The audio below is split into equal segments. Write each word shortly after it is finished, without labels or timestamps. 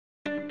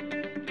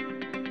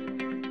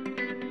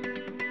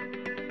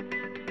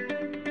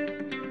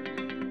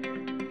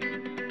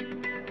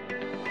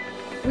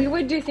We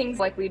would do things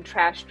like we'd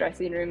trash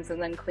dressing rooms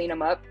and then clean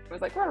them up. It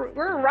was like,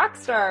 we're rock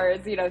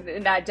stars,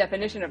 in that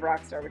definition of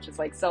rock star, which is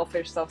like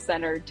selfish,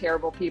 self-centered,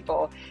 terrible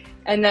people.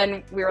 And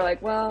then we were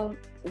like, well,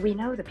 we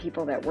know the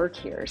people that work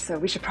here, so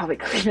we should probably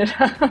clean it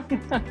up.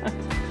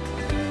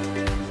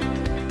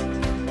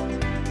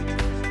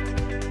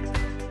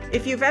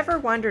 If you've ever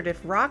wondered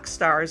if rock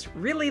stars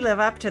really live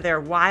up to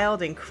their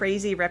wild and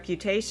crazy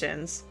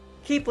reputations,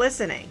 keep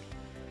listening.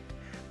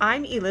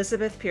 I'm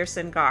Elizabeth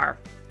Pearson Garr,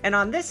 and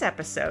on this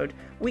episode,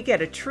 we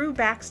get a true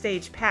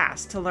backstage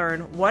pass to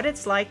learn what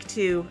it's like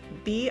to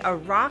be a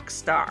rock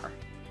star.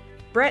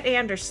 Brett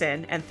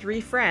Anderson and three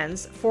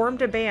friends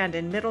formed a band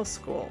in middle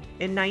school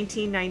in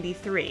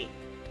 1993.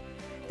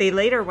 They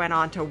later went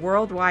on to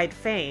worldwide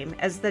fame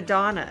as the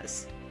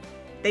Donnas.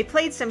 They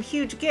played some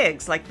huge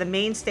gigs like the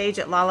main stage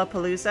at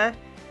Lollapalooza,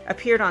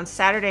 appeared on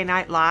Saturday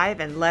Night Live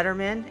and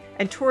Letterman,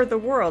 and toured the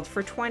world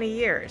for 20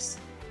 years.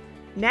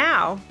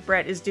 Now,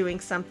 Brett is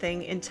doing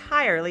something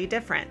entirely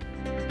different.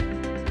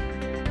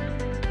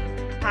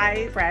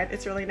 Hi, Brett.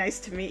 It's really nice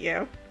to meet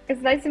you.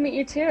 It's nice to meet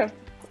you too.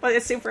 Well,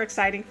 it's super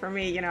exciting for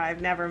me.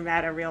 I've never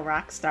met a real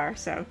rock star,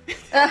 so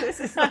this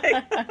is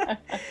like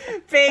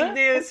big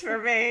news for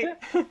me.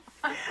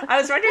 I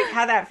was wondering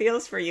how that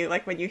feels for you,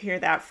 like when you hear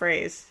that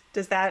phrase.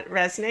 Does that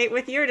resonate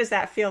with you, or does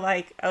that feel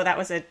like, oh, that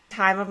was a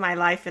time of my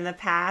life in the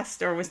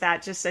past, or was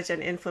that just such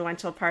an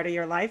influential part of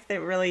your life that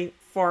really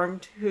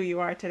formed who you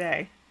are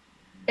today?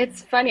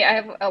 It's funny. I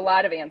have a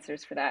lot of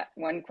answers for that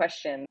one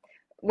question.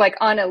 Like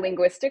on a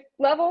linguistic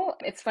level,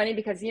 it's funny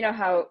because you know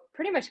how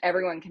pretty much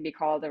everyone can be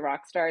called a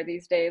rock star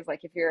these days.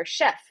 Like if you're a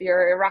chef,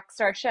 you're a rock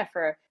star chef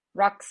or a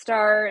rock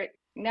star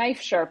knife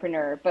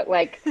sharpener. But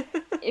like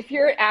if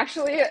you're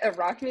actually a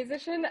rock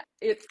musician,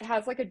 it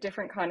has like a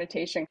different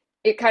connotation.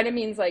 It kind of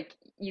means like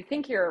you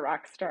think you're a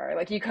rock star.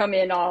 Like you come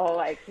in all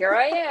like, here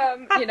I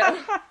am,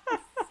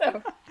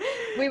 So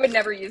we would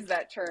never use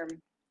that term.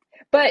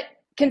 But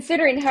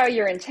considering how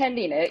you're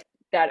intending it,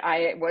 that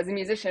I was a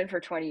musician for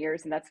 20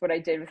 years and that's what I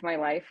did with my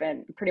life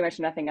and pretty much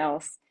nothing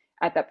else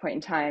at that point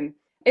in time.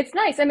 It's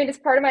nice. I mean, it's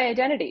part of my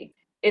identity.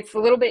 It's a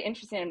little bit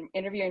interesting. I'm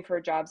interviewing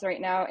for jobs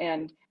right now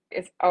and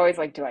it's always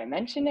like, do I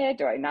mention it?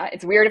 Do I not?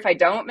 It's weird if I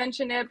don't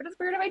mention it, but it's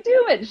weird if I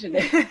do mention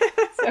it.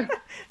 So,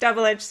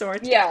 double-edged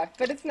sword. Yeah,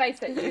 but it's nice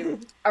that you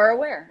are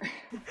aware.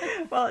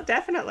 Well,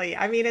 definitely.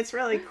 I mean, it's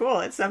really cool.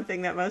 It's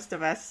something that most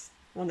of us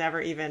will never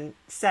even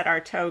set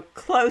our toe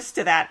close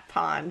to that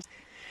pond.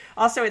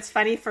 Also, it's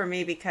funny for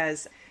me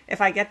because if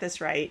I get this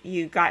right,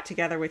 you got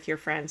together with your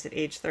friends at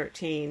age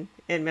 13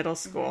 in middle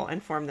school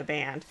and formed the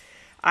band.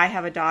 I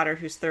have a daughter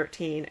who's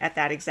 13 at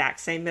that exact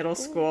same middle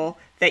school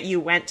that you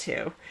went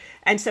to.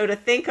 And so to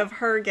think of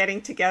her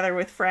getting together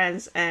with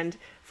friends and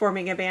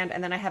forming a band,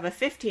 and then I have a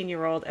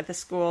 15-year-old at the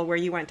school where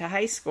you went to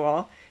high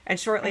school. And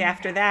shortly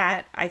after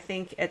that, I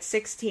think at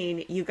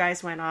 16, you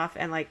guys went off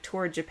and like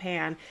toured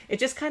Japan. It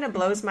just kind of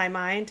blows my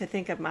mind to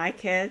think of my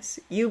kids,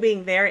 you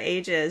being their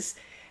ages,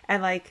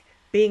 and like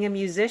being a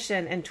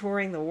musician and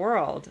touring the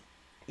world.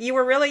 You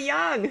were really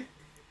young.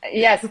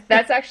 Yes,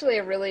 that's actually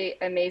a really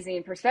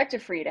amazing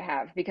perspective for you to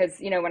have because,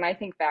 when I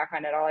think back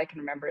on it, all I can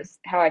remember is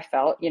how I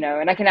felt,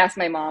 and I can ask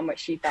my mom what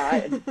she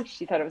thought. And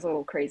she thought it was a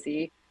little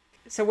crazy.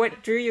 So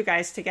what drew you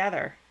guys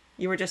together?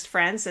 You were just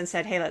friends and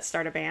said, hey, let's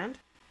start a band?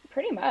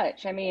 Pretty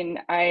much. I mean,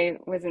 I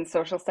was in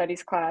social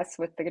studies class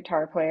with the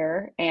guitar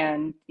player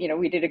and,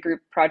 we did a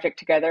group project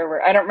together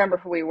where I don't remember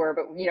who we were,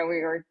 but, we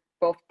were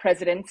both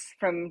presidents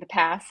from the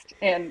past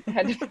and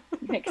had to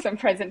make some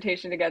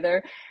presentation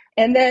together.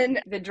 And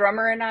then the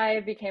drummer and I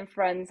became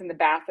friends in the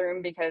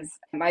bathroom because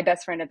my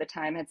best friend at the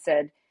time had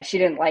said she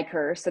didn't like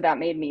her. So that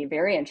made me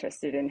very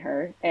interested in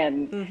her.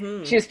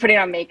 And she was putting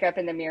on makeup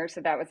in the mirror.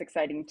 So that was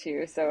exciting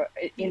too. So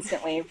I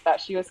instantly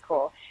thought she was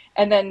cool.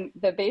 And then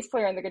the bass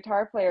player and the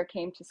guitar player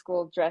came to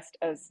school dressed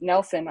as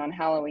Nelson on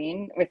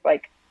Halloween with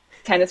like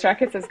tennis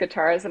rackets as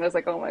guitars. And I was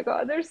like, oh my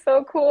God, they're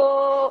so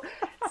cool.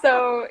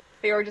 So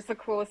they were just the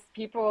coolest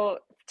people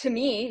to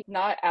me,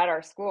 not at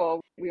our school.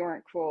 We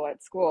weren't cool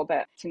at school,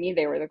 but to me,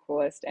 they were the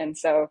coolest. And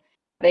so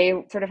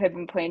they sort of had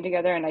been playing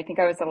together. And I think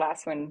I was the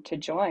last one to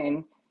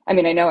join. I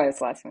mean, I know I was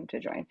the last one to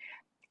join.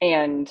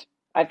 And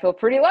I feel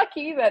pretty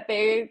lucky that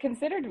they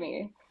considered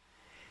me.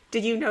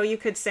 Did you know you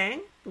could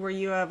sing? Were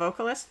you a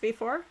vocalist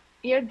before?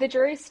 Yeah, the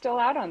jury's still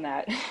out on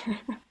that.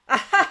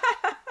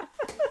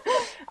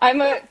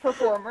 I'm a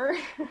performer.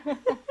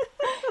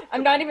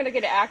 I'm not even a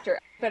good actor,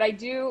 but I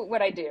do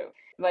what I do.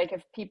 Like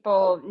if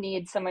people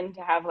need someone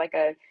to have like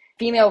a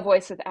female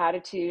voice with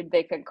attitude,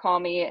 they can call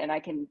me and I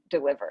can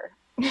deliver.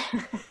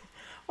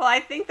 Well, I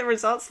think the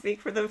results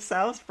speak for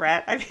themselves,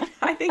 Brett. I mean,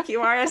 I think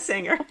you are a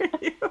singer.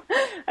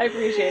 I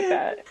appreciate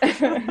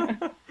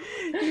that.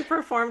 You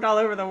performed all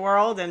over the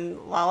world and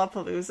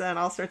Lollapalooza and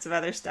all sorts of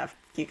other stuff.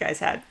 You guys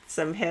had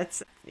some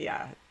hits.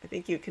 Yeah, I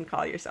think you can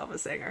call yourself a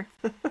singer.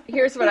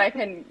 Here's what I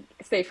can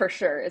say for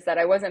sure is that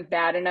I wasn't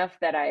bad enough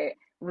that I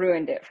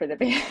ruined it for the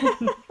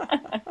band.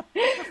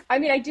 I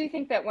mean, I do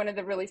think that one of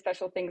the really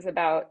special things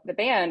about the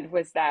band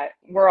was that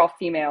we're all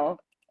female.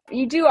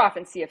 You do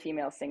often see a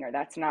female singer.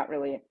 That's not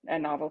really a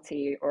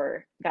novelty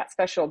or that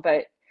special,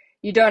 but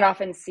you don't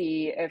often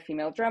see a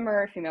female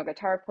drummer, female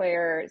guitar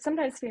player,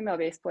 sometimes female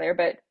bass player,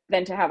 but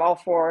then to have all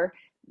four,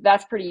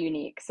 that's pretty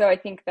unique. So I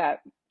think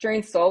that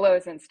during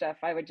solos and stuff,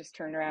 I would just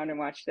turn around and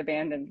watch the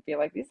band and be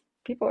like, these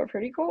people are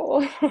pretty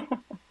cool.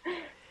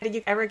 Did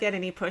you ever get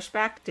any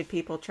pushback? Did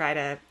people try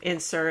to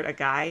insert a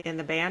guy in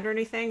the band or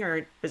anything,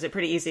 or was it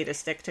pretty easy to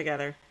stick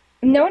together?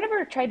 No one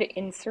ever tried to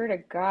insert a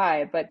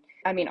guy, but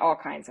I mean, all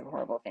kinds of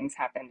horrible things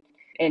happened.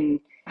 In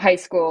high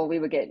school, we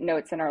would get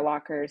notes in our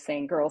lockers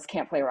saying girls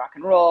can't play rock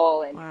and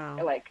roll and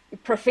Wow. like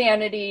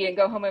profanity and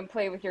go home and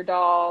play with your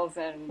dolls.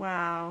 And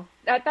Wow.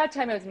 at that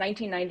time, it was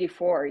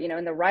 1994, you know,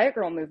 and the Riot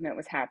Girl movement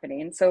was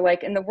happening. So,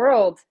 like, in the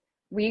world,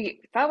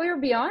 we thought we were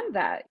beyond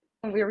that.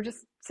 And we were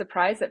just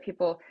surprised that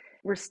people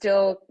were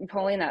still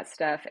pulling that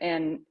stuff.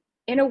 And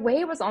in a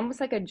way, it was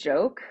almost like a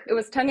joke. It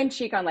was tongue in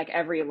cheek on like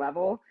every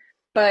level,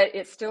 but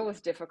it still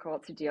was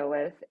difficult to deal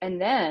with. And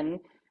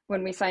then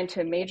when we signed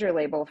to a major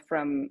label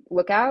from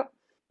Lookout,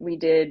 we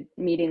did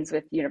meetings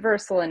with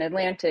Universal and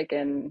Atlantic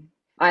and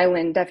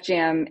Island, Def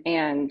Jam,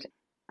 and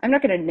I'm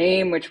not going to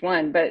name which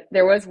one, but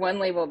there was one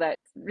label that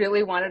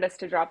really wanted us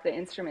to drop the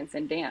instruments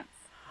and dance.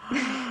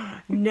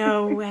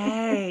 No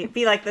way.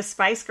 Be like the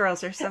Spice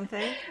Girls or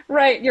something.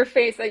 Right, your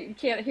face, like, you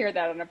can't hear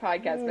that on a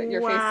podcast, but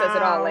your face says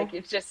it all. Wow. Like,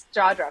 it's just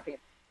jaw-dropping.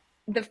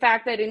 The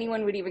fact that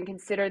anyone would even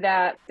consider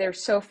that, they're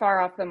so far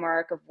off the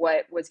mark of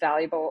what was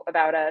valuable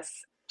about us.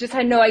 Just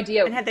had no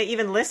idea. And had they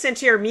even listened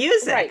to your Right,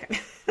 music?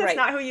 That's right.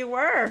 not who you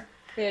were.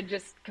 They had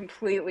just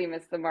completely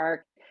missed the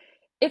mark.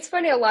 It's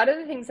funny, a lot of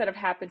the things that have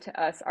happened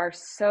to us are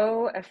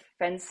so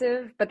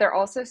offensive, but they're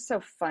also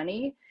so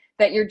funny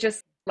that you're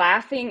just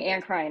laughing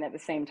and crying at the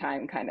same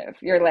time, kind of.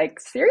 You're like,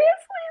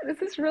 seriously? Is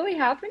this really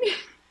happening?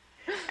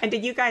 And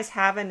did you guys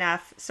have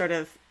enough sort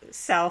of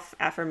self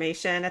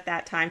affirmation at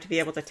that time to be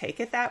able to take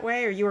it that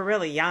way? Or you were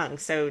really young,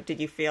 so did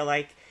you feel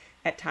like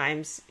at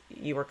times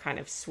you were kind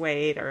of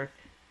swayed, or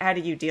how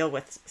did you deal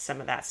with some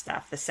of that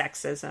stuff, the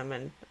sexism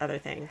and other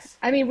things?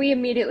 I mean, we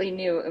immediately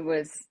knew it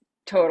was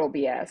total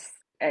BS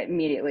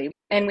immediately.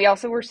 And we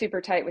also were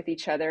super tight with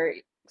each other.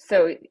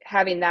 So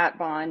having that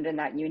bond and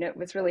that unit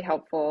was really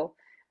helpful.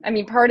 I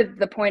mean, part of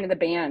the point of the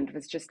band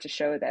was just to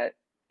show that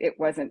it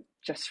wasn't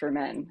just for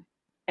men.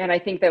 And I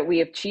think that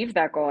we achieved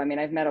that goal. I mean,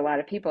 I've met a lot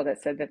of people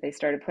that said that they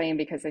started playing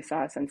because they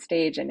saw us on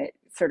stage, and it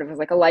sort of was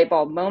like a light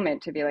bulb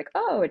moment to be like,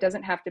 oh, it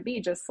doesn't have to be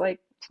just like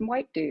some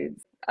white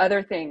dudes.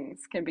 Other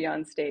things can be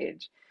on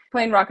stage.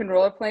 Playing rock and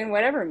roll or playing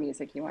whatever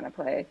music you want to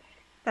play.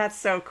 That's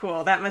so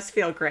cool. That must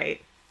feel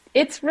great.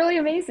 It's really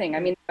amazing.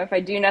 I mean, if I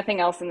do nothing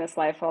else in this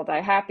life, I'll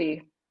die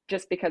happy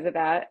just because of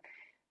that.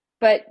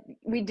 But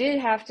we did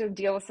have to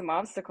deal with some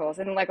obstacles,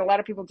 and like a lot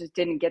of people just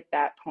didn't get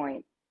that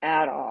point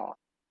at all.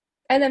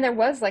 And then there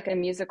was like a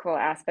musical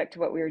aspect to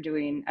what we were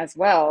doing as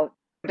well.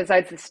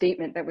 Besides the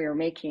statement that we were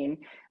making,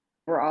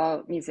 we're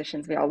all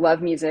musicians. We all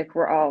love music.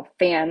 We're all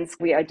fans.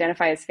 We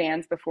identify as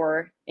fans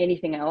before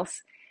anything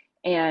else,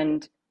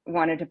 and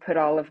wanted to put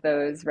all of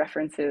those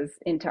references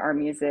into our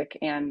music.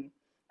 And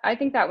I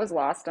think that was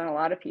lost on a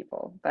lot of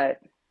people, but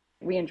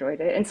we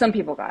enjoyed it. And some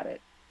people got it.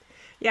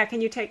 Yeah,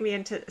 can you take me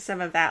into some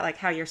of that, like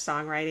how your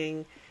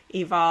songwriting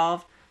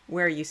evolved,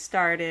 where you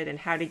started, and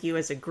how did you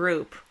as a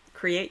group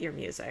create your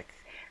music?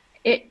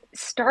 It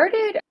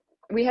started,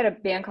 we had a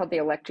band called the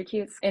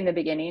Electrocutes in the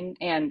beginning,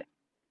 and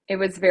it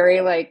was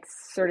very like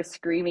sort of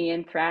screamy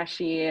and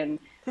thrashy and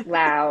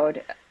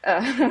loud.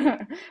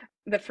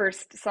 The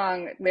first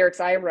song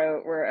lyrics I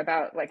wrote were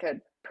about like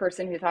a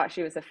person who thought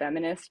she was a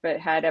feminist but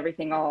had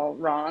everything all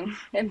wrong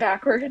and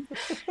backward.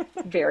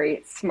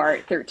 Very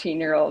smart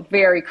 13-year-old,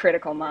 very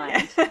critical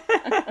mind.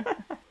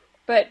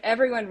 But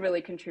everyone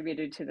really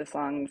contributed to the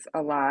songs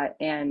a lot.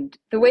 And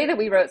the way that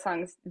we wrote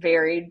songs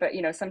varied, but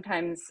you know,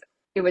 sometimes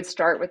it would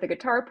start with a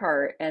guitar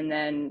part and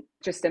then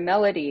just a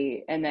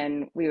melody, and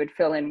then we would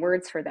fill in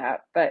words for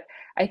that. But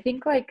I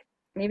think like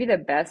maybe the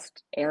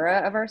best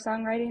era of our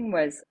songwriting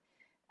was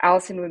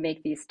Allison would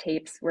make these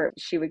tapes where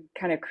she would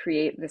kind of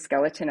create the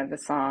skeleton of the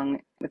song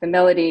with a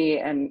melody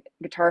and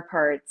guitar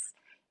parts.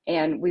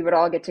 And we would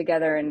all get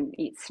together and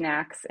eat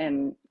snacks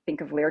and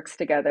think of lyrics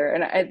together.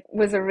 And it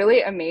was a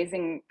really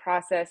amazing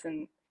process.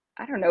 And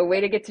I don't know,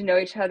 way to get to know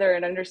each other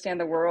and understand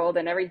the world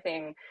and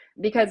everything.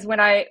 Because when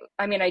I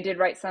mean, I did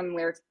write some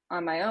lyrics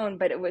on my own,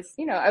 but it was,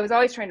 you know, I was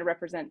always trying to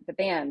represent the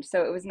band.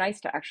 So it was nice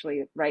to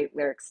actually write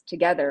lyrics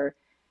together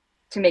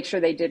to make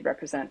sure they did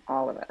represent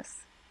all of us.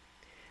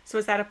 So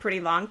was that a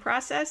pretty long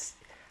process?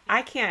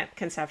 I can't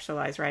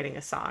conceptualize writing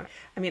a song.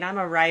 I mean, I'm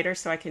a writer,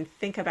 so I can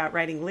think about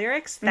writing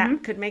lyrics.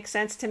 That could make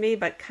sense to me,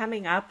 but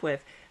coming up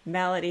with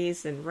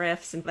melodies and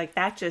riffs and like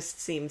that just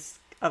seems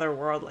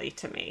otherworldly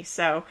to me.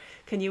 So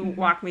can you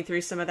walk me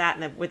through some of that?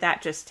 And then would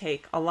that just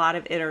take a lot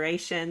of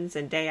iterations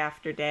and day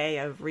after day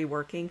of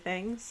reworking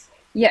things?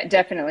 Yeah,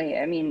 definitely.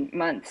 I mean,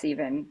 months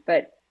even.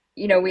 But,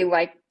 you know, we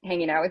like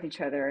hanging out with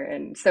each other.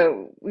 And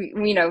so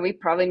you know, we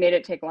probably made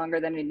it take longer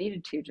than it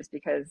needed to just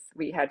because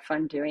we had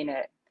fun doing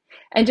it.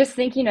 And just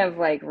thinking of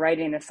like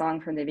writing a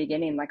song from the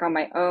beginning, like on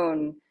my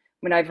own,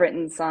 when I've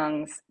written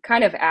songs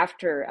kind of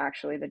after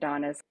actually the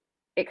Donnas,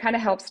 it kind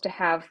of helps to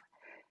have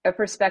a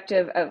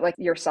perspective of like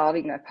you're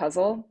solving a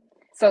puzzle.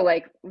 So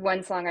like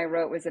one song I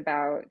wrote was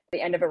about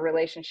the end of a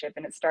relationship,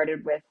 and it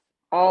started with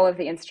all of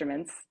the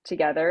instruments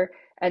together,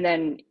 and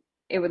then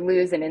it would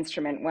lose an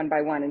instrument one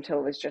by one until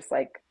it was just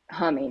like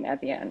humming at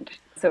the end.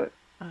 So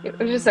it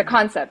was just a Oh,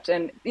 concept.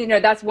 And,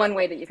 that's one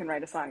way that you can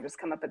write a song, just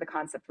come up with a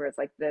concept where it's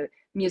like the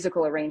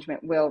musical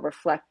arrangement will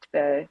reflect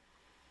the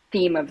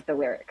theme of the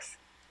lyrics.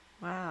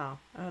 wow.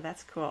 Oh,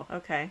 that's cool.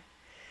 Okay.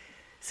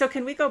 So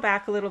can we go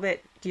back a little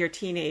bit to your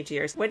teenage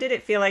years? What did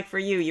it feel like for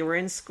you? You were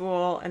in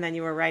school and then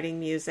you were writing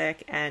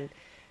music. And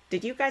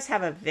did you guys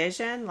have a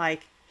vision?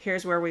 Like,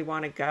 here's where we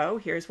want to go.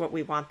 Here's what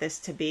we want this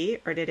to be.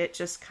 Or did it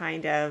just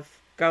kind of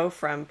go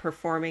from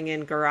performing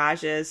in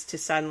garages to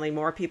suddenly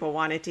more people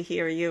wanted to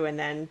hear you and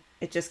then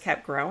it just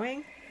kept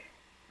growing?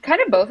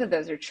 Kind of both of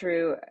those are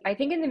true. I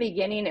think in the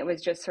beginning, it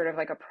was just sort of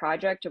like a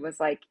project. It was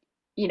like,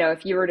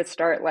 if you were to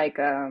start like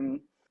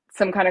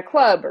some kind of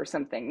club or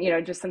something,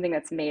 just something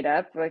that's made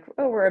up, like,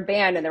 oh, we're a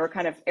band, and there were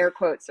kind of air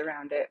quotes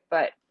around it.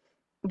 But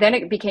then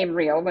it became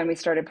real when we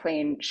started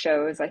playing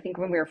shows. I think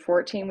when we were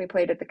 14, we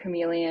played at the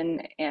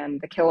Chameleon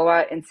and the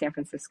Kilowatt in San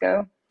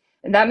Francisco,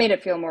 and that made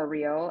it feel more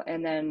real.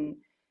 And then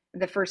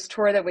the first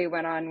tour that we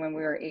went on when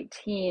we were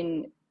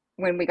 18,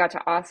 when we got to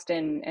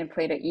Austin and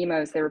played at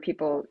Emos, there were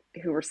people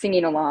who were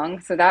singing along.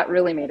 So that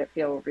really made it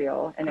feel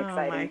real and Oh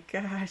my exciting.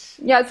 gosh.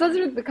 Yeah, so those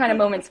are the kind of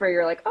moments where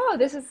you're like, oh,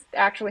 this is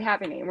actually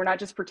happening. We're not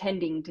just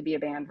pretending to be a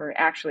band, we're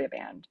actually a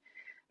band.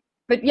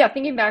 But yeah,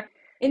 thinking back,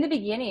 in the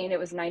beginning, it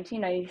was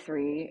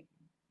 1993.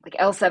 Like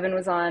L7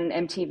 was on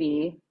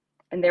MTV,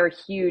 and they were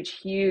huge,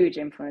 huge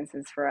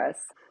influences for us.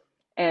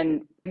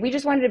 And we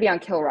just wanted to be on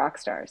Kill Rock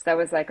Stars. That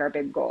was like our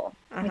big goal.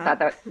 We Uh-huh.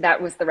 thought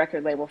that was the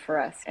record label for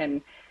us.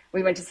 And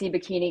we went to see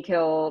Bikini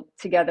Kill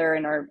together,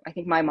 and I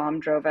think my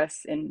mom drove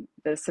us in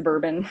the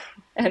Suburban,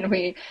 and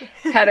we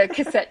had a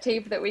cassette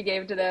tape that we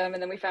gave to them,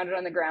 and then we found it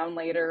on the ground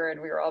later,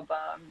 and we were all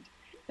bummed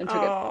and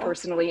took it Oh.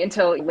 personally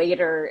until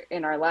later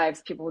in our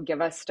lives, people would give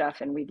us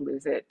stuff and we'd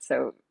lose it.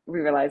 So we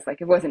realized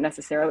like it wasn't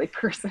necessarily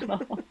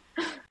personal.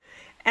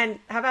 And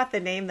how about the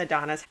name, the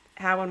Donnas?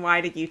 How and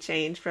why did you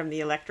change from the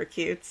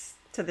Electrocutes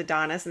to the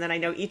Donnas? And then I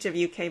know each of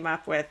you came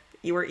up with,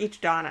 you were each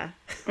Donna.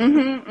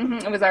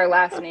 It was our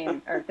last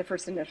name, or the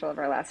first initial of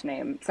our last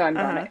name. So I'm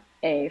Uh-huh. Donna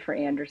A for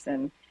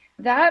Anderson.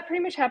 That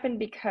pretty much happened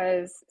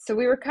because, so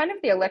we were kind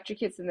of the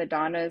Electrocutes and the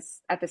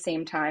Donnas at the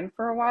same time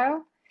for a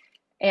while.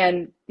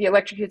 And the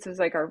Electrocutes was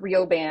like our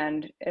real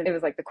band. And it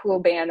was like the cool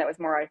band that was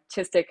more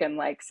artistic and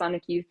like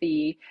Sonic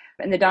Youthy.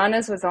 And the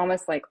Donnas was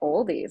almost like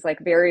oldies, like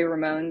very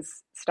Ramones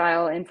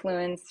style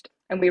influenced.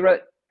 And we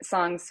wrote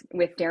songs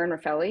with Darren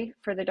Raffelli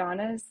for the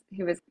Donnas,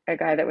 who was a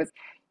guy that was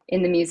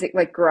in the music,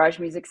 like garage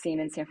music scene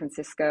in San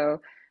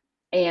Francisco.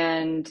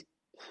 And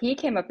he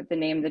came up with the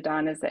name the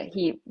Donnas, that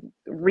he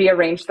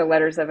rearranged the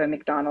letters of a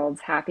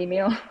McDonald's Happy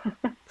Meal.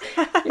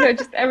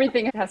 Just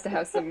everything has to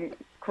have some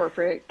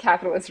corporate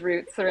capitalist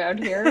roots around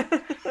here.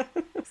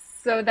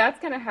 So that's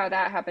kind of how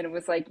that happened. It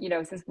was like,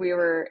 since we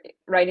were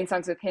writing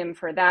songs with him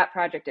for that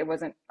project, it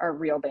wasn't our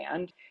real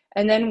band.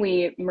 And then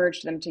we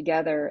merged them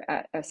together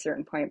at a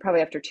certain point,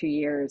 probably after 2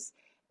 years.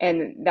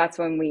 And that's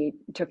when we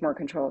took more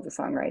control of the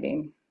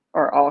songwriting,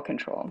 or all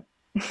control.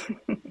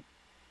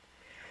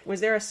 Was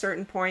there a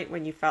certain point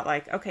when you felt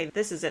like, okay,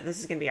 this is it, this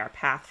is going to be our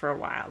path for a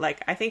while?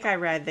 Like, I think I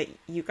read that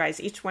you guys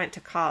each went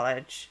to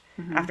college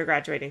Mm-hmm. after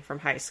graduating from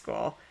high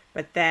school,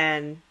 but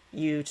then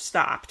you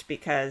stopped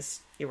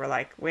because you were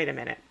like, wait a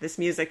minute, this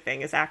music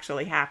thing is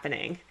actually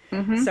happening.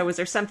 Mm-hmm. So was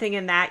there something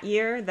in that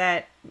year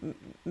that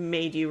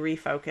made you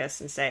refocus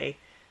and say,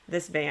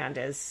 this band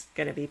is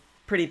going to be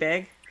pretty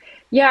big?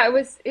 Yeah, it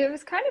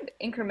was kind of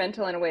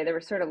incremental in a way. There were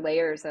sort of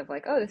layers of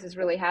like, oh, this is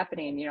really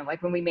happening.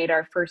 Like when we made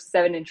our first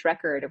 7-inch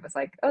record, it was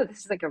like, oh, this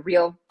is like a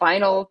real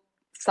vinyl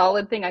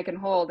solid thing I can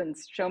hold and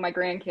show my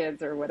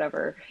grandkids or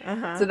whatever.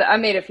 Uh-huh. So that I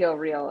made it feel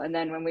real. And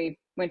then when we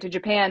went to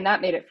Japan,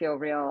 that made it feel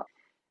real.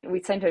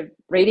 We sent a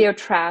Radio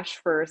Trash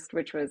first,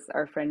 which was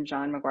our friend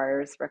John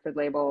McGuire's record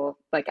label,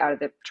 like out of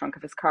the trunk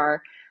of his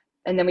car.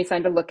 And then we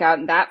signed a Lookout,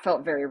 and that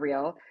felt very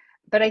real.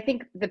 But I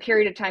think the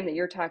period of time that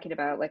you're talking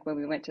about, like when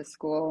we went to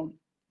school,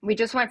 we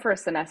just went for a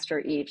semester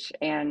each.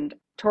 And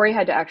Tori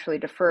had to actually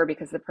defer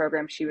because the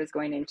program she was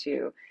going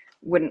into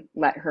wouldn't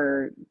let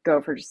her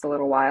go for just a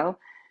little while.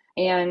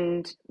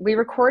 And we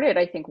recorded,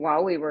 I think,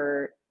 while we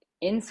were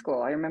in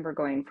school. I remember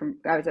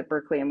I was at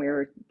Berkeley and we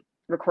were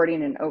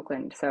recording in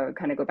Oakland. So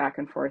kind of go back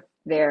and forth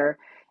there.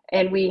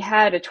 And we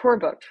had a tour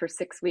booked for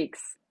 6 weeks.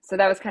 So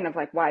that was kind of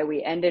like why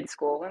we ended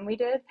school when we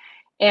did.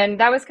 And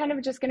that was kind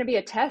of just going to be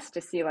a test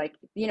to see like,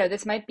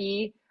 this might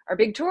be our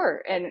big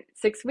tour and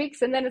 6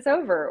 weeks and then it's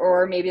over,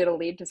 or maybe it'll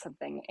lead to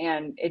something.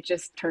 And it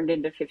just turned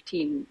into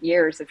 15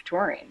 years of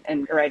touring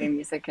and writing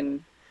music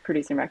and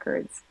producing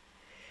records.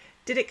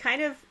 Did it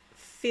kind of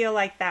feel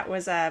like that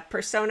was a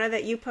persona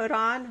that you put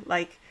on,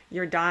 like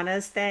your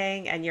Donna's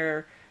thing and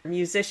your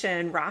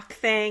musician rock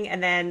thing?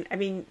 And then, I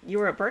mean, you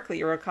were at Berkeley,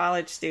 you were a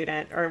college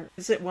student, or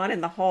was it one in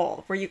the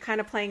whole? Were you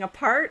kind of playing a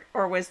part,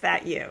 or was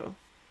that you?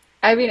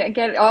 I mean,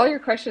 again, all your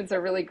questions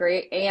are really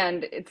great.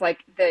 And it's like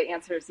the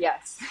answer is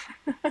yes.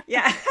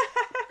 Yeah.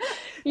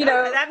 You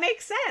know, That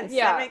makes sense. That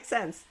yeah, makes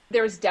sense.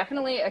 there was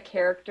definitely a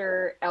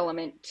character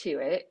element to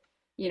it,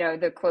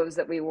 the clothes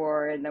that we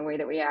wore and the way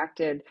that we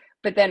acted.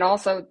 But then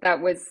also,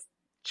 that was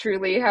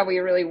truly how we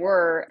really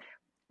were.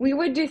 We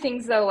would do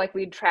things though, like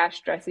we'd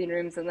trash dressing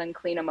rooms and then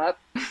clean them up.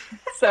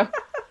 So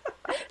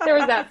there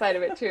was that side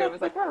of it too. It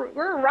was like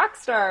we're rock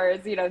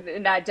stars,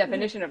 in that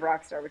definition of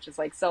rock star, which is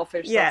like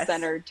selfish, Yes.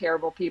 self-centered,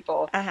 terrible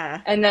people. Uh-huh.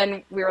 And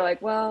then we were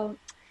like, well,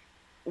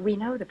 we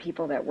know the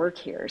people that work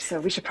here, so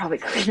we should probably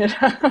clean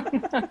it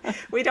up.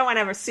 We don't want to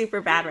have a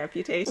super bad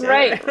reputation.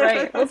 Right,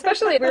 right. Well,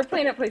 especially we were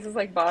playing at places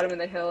like Bottom of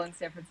the Hill in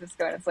San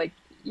Francisco, and it's like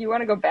you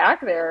want to go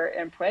back there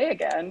and play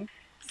again.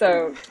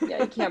 So yeah,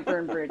 you can't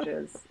burn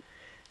bridges.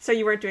 So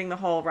you weren't doing the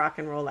whole rock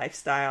and roll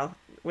lifestyle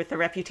with the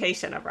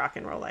reputation of rock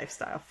and roll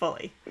lifestyle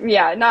fully.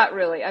 Yeah, not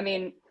really. I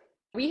mean,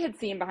 we had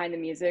seen behind the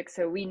music,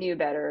 so we knew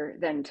better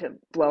than to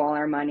blow all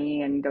our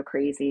money and go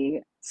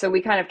crazy. So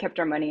we kind of kept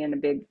our money in a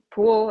big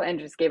pool and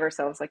just gave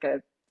ourselves like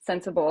a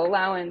sensible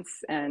allowance.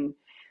 And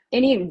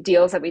any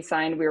deals that we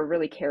signed, we were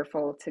really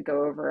careful to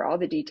go over all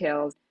the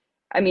details.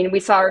 I mean, we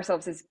saw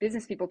ourselves as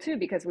business people too,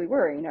 because we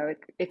were,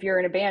 if you're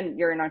in a band,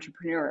 you're an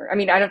entrepreneur. I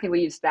mean, I don't think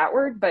we used that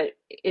word, but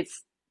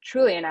it's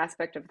truly an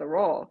aspect of the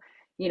role.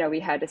 We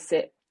had to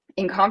sit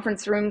in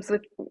conference rooms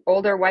with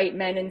older white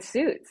men in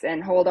suits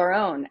and hold our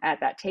own at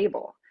that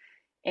table.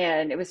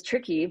 And it was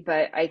tricky,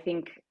 but I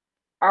think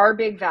our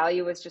big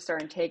value was just our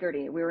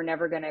integrity. We were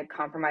never going to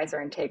compromise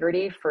our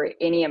integrity for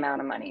any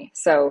amount of money.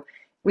 So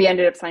we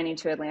ended up signing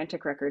to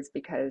Atlantic Records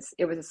because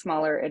it was a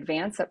smaller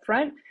advance up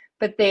front,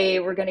 but they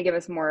were going to give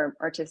us more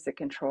artistic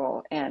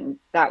control. And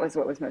that was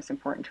what was most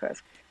important to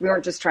us. We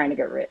weren't just trying to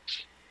get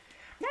rich.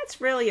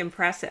 That's really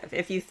impressive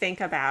if you think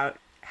about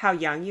how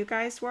young you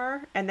guys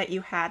were and that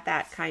you had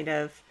that kind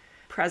of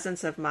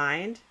presence of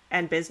mind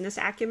and business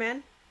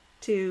acumen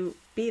to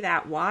be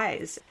that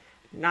wise.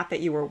 Not that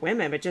you were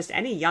women, but just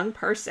any young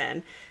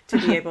person to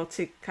be able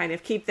to kind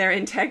of keep their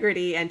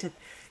integrity and to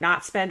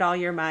not spend all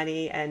your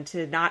money and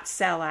to not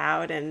sell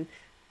out. And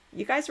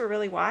you guys were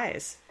really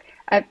wise.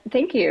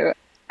 Thank you.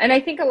 And I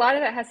think a lot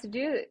of that has to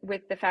do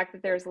with the fact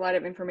that there's a lot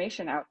of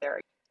information out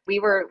there. We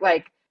were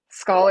like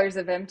scholars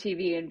of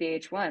MTV and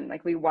VH1.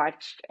 Like we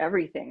watched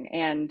everything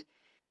and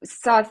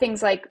saw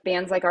things like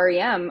bands like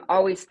REM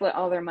always split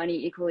all their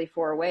money equally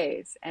 4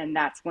 ways. And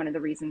that's one of the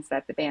reasons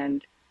that the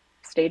band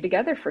stayed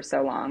together for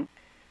so long.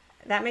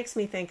 That makes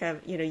me think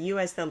of, you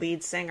as the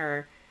lead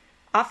singer.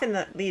 Often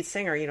the lead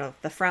singer,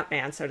 the front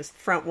man, so to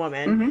front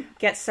woman,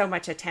 gets so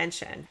much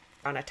attention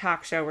on a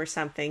talk show or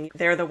something.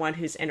 They're the one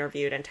who's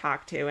interviewed and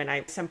talked to. And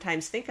I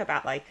sometimes think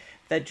about like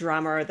the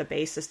drummer or the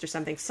bassist or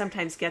something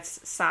sometimes gets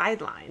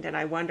sidelined. And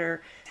I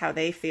wonder how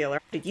they feel.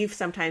 Or did you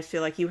sometimes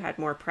feel like you had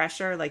more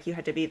pressure, like you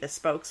had to be the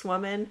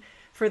spokeswoman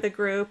for the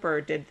group?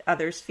 Or did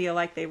others feel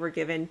like they were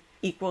given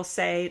equal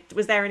say?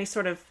 Was there any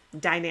sort of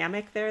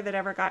dynamic there that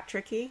ever got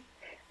tricky?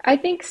 I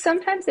think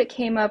sometimes it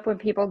came up when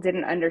people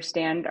didn't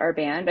understand our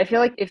band. I feel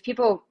like if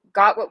people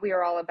got what we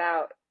were all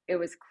about, it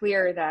was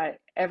clear that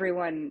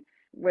everyone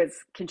was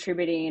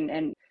contributing.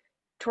 And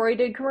Tori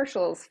did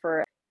commercials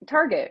for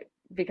Target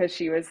because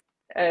she was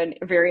a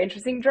very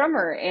interesting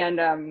drummer.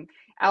 And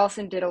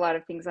Allison did a lot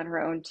of things on her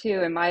own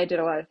too. And Maya did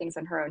a lot of things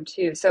on her own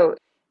too. So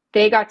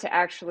they got to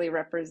actually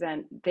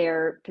represent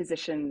their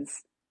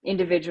positions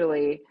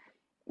individually,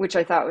 which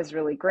I thought was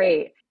really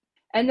great.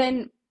 And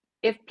then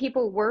if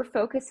people were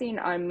focusing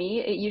on me,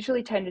 it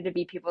usually tended to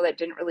be people that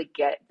didn't really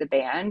get the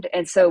band.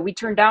 And so we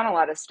turned down a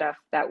lot of stuff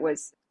that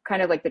was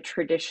kind of like the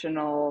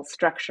traditional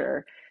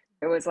structure.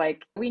 It was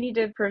like, we need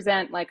to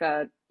present like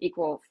a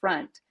equal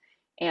front.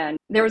 And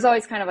there was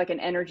always kind of like an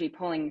energy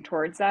pulling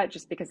towards that,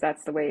 just because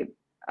that's the way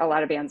a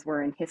lot of bands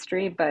were in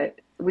history.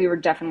 But we were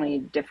definitely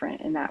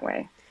different in that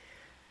way.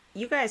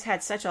 You guys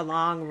had such a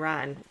long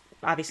run.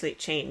 Obviously, it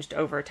changed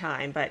over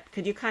time, but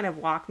could you kind of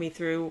walk me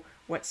through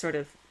what sort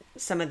of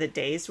some of the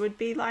days would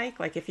be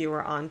like if you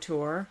were on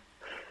tour?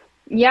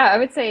 Yeah, I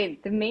would say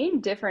the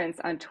main difference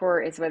on tour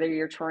is whether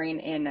you're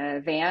touring in a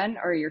van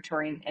or you're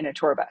touring in a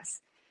tour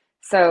bus.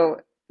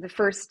 So the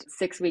first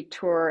 6 week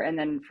tour, and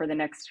then for the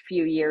next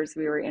few years,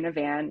 we were in a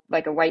van,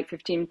 like a white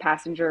 15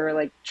 passenger,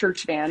 like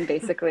church van,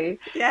 basically.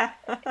 Yeah.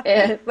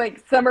 And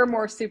like some are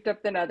more souped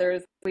up than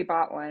others. We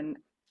bought one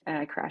and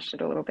I crashed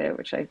it a little bit,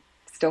 which I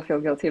still feel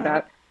guilty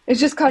about. It's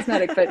just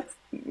cosmetic, but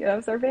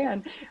it's our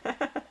van.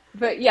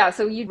 But yeah,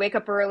 so you'd wake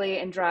up early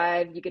and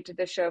drive, you get to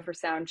the show for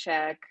sound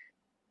check,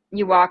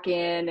 you walk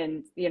in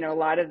and, a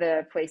lot of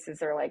the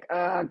places are like,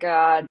 oh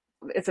God,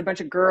 it's a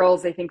bunch of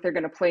girls. They think they're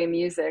going to play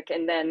music.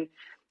 And then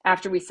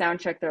after we sound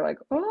check, they're like,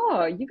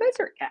 oh, you guys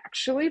are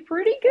actually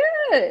pretty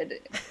good.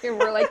 And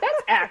we're like,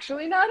 that's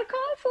actually not a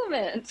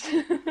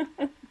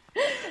compliment.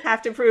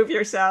 Have to prove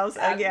yourselves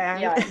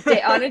again.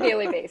 Yeah, on a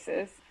daily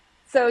basis.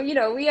 So,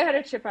 we had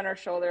a chip on our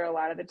shoulder a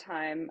lot of the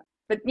time.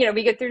 But,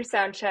 we get through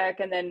sound check,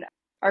 and then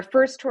our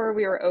first tour,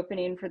 we were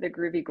opening for the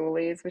Groovy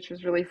Ghoulies, which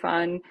was really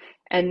fun.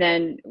 And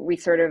then we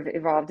sort of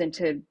evolved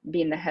into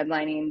being the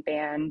headlining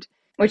band,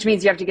 which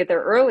means you have to get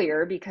there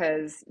earlier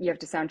because you have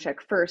to sound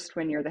check first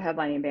when you're the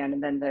headlining band,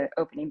 and then the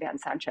opening band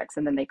sound checks,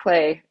 and then they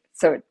play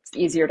so it's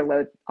easier to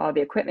load all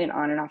the equipment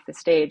on and off the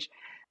stage.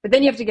 But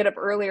then you have to get up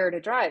earlier to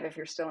drive if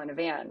you're still in a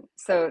van.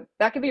 So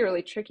that could be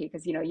really tricky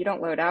because, you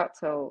don't load out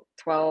till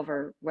 12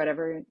 or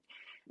whatever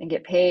and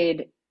get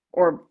paid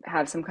or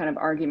have some kind of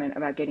argument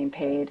about getting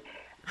paid.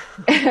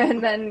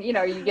 And then, you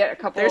get a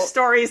couple. There's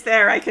stories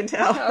there, I can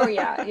tell. Oh,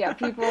 yeah. Yeah.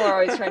 People are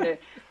always trying to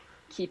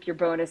keep your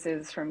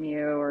bonuses from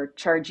you or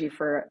charge you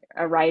for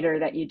a rider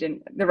that you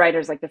didn't. The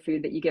rider's like the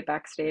food that you get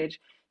backstage,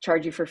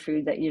 charge you for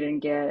food that you didn't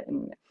get.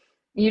 And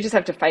you just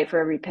have to fight for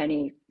every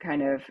penny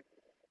kind of.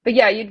 But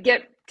yeah, you'd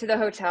get to the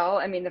hotel.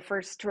 I mean, the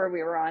first tour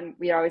we were on,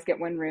 we'd always get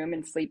one room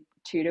and sleep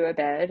two to a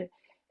bed.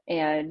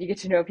 And you get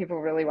to know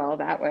people really well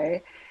that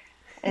way.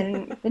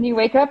 And then you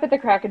wake up at the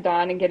crack of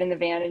dawn and get in the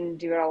van and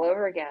do it all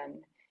over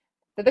again.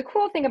 But the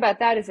cool thing about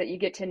that is that you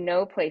get to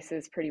know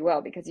places pretty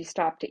well because you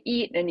stop to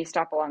eat and you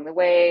stop along the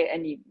way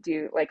and you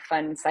do like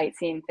fun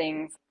sightseeing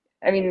things.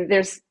 I mean,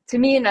 there's, to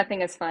me,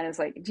 nothing as fun as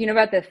like, do you know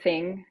about The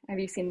Thing? Have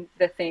you seen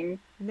The Thing?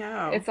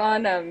 No. It's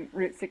on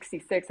Route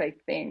 66, I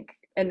think.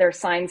 And there are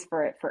signs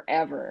for it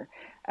forever.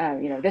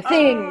 The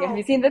Thing. Oh. Have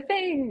you seen The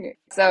Thing?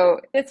 So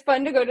it's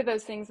fun to go to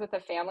those things with a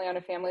family on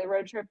a family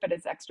road trip, but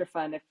it's extra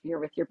fun if you're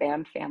with your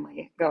band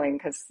family going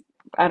because,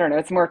 I don't know,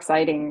 it's more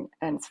exciting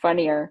and it's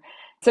funnier.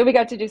 So we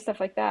got to do stuff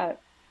like that.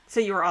 So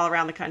you were all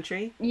around the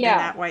country in Yeah.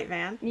 that white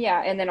van?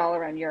 Yeah, and then all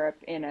around Europe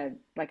in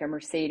a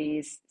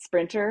Mercedes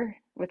Sprinter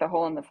with a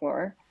hole in the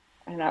floor.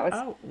 And that was Oh,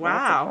 lots of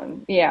wow.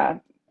 fun. Yeah.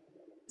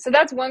 So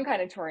that's one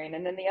kind of touring.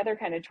 And then the other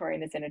kind of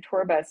touring is in a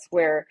tour bus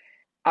where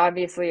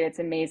obviously it's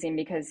amazing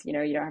because, you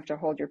don't have to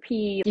hold your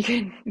pee.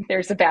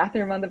 There's a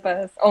bathroom on the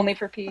bus only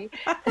for pee.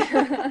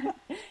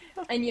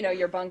 And,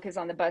 your bunk is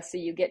on the bus. So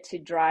you get to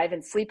drive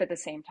and sleep at the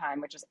same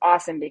time, which is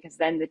awesome because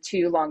then the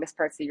two longest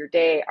parts of your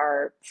day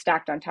are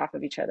stacked on top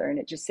of each other and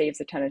it just saves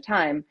a ton of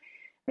time.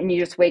 And you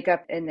just wake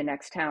up in the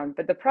next town.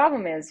 But the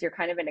problem is you're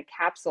kind of in a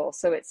capsule.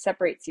 So it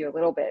separates you a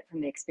little bit from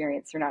the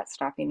experience. You're not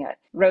stopping at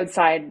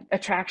roadside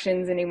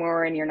attractions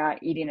anymore and you're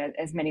not eating at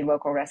as many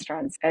local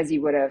restaurants as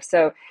you would have.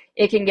 So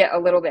it can get a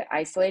little bit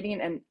isolating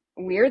and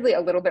weirdly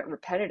a little bit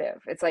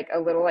repetitive. It's like a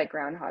little like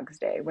Groundhog's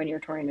Day when you're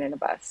touring in a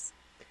bus.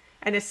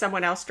 And is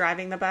someone else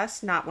driving the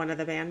bus, not one of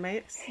the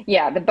bandmates?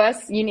 Yeah, the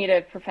bus, you need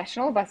a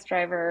professional bus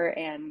driver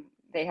and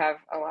they have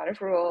a lot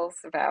of rules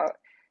about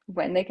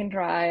when they can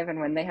drive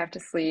and when they have to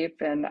sleep.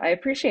 And I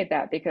appreciate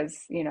that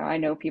because, I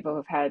know people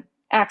who've had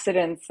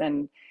accidents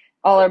and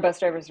all our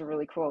bus drivers are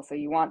really cool. So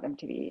you want them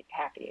to be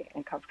happy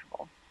and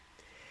comfortable.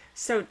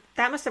 So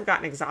that must have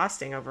gotten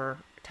exhausting over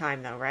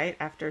time though, right?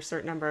 After a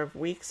certain number of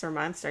weeks or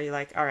months, are you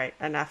like, all right,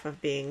 enough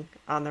of being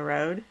on the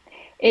road?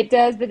 It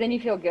does, but then you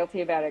feel guilty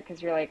about it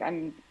because you're like,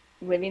 I'm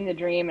living the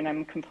dream and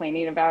I'm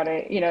complaining about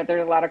it. There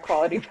are a lot of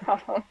quality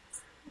problems.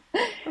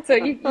 So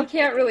you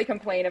can't really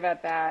complain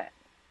about that.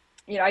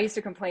 I used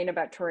to complain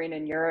about touring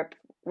in Europe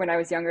when I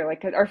was younger. Like,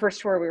 'cause our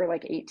first tour, we were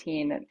like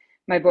 18, and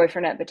my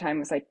boyfriend at the time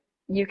was like,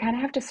 "You kind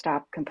of have to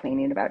stop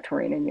complaining about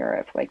touring in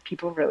Europe. Like,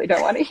 people really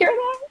don't want to hear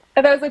that."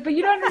 And I was like, "But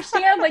you don't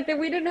understand. Like, that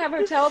we didn't have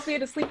hotels. We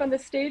had to sleep on the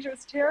stage. It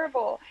was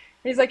terrible."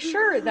 And he's like,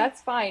 "Sure,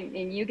 that's fine,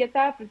 and you get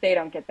that, but they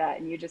don't get that,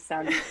 and you just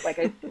sound like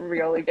a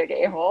really big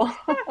a-hole."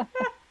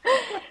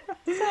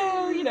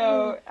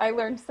 So, I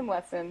learned some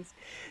lessons.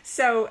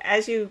 So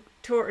as you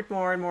toured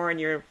more and more and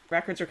your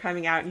records were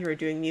coming out and you were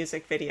doing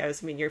music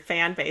videos, I mean, your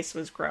fan base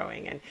was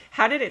growing. And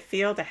how did it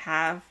feel to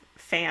have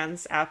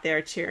fans out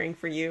there cheering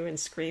for you and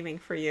screaming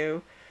for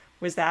you?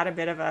 Was that a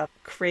bit of a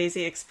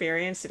crazy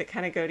experience? Did it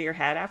kind of go to your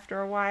head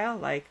after a while?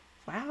 Like,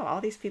 wow,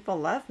 all these people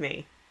love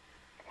me.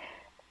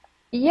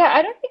 Yeah,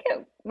 I don't think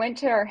it went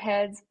to our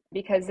heads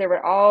because there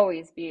would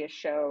always be a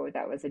show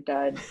that was a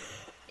dud.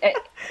 Eh,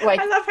 Like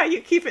I love how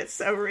you keep it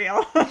so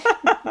real.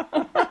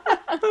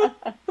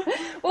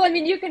 Well, I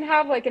mean, you can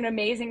have like an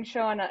amazing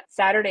show on a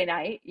Saturday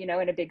night, in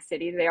a big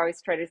city. They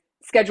always try to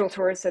schedule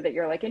tours so that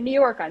you're like in New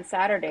York on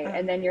Saturday,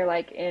 and then you're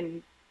like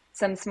in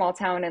some small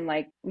town in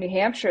like New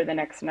Hampshire the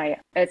next night.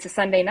 It's a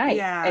Sunday night,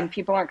 Yeah. and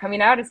people aren't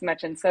coming out as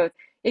much. And so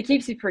it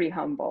keeps you pretty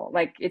humble.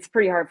 Like, it's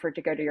pretty hard for it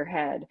to go to your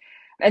head.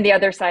 And the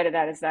other side of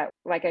that is that,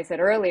 like I said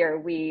earlier,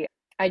 we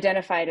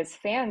identified as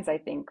fans, I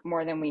think,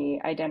 more than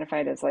we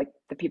identified as like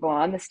the people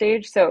on the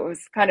stage. So it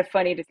was kind of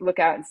funny to look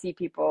out and see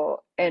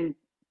people and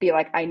be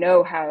like, I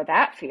know how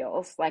that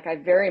feels. Like, I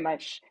very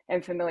much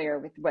am familiar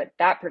with what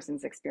that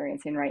person's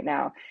experiencing right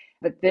now.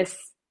 But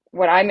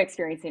what I'm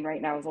experiencing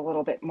right now is a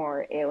little bit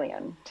more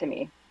alien to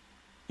me.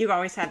 You've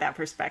always had that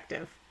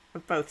perspective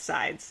of both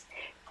sides.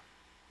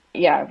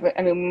 Yeah.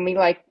 I mean, when we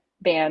like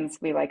bands,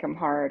 we like them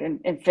hard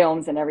and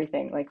films and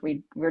everything. Like,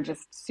 we're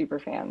just super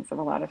fans of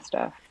a lot of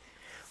stuff.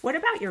 What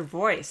about your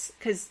voice?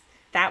 Because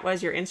that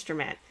was your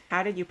instrument.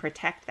 How did you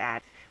protect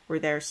that? Were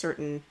there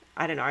certain,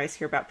 I don't know, I always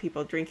hear about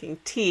people drinking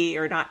tea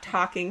or not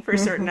talking for a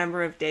certain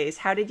number of days.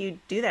 How did you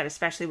do that,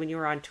 especially when you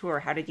were on tour?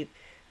 How did you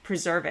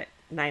preserve it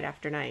night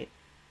after night?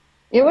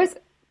 It was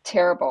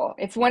terrible.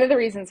 It's one of the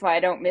reasons why I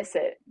don't miss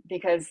it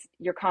because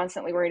you're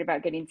constantly worried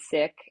about getting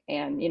sick.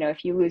 And,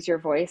 if you lose your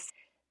voice,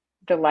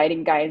 the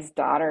lighting guy's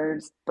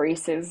daughter's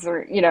braces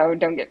or,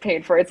 don't get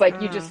paid for it. It's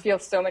like you just Oh, feel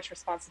so much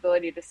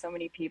responsibility to so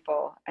many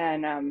people.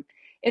 And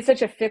it's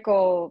such a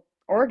fickle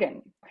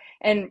organ.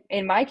 And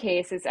in my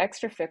case, it's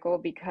extra fickle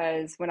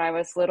because when I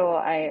was little,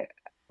 I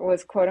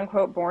was quote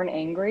unquote born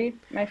angry,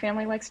 my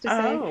family likes to say.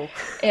 oh,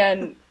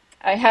 And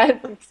I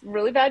had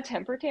really bad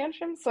temper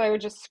tantrums, so I would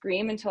just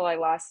scream until I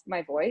lost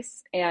my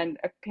voice. And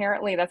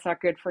apparently, that's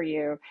not good for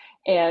you.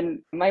 And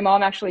my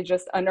mom actually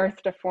just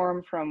unearthed a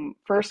form from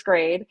first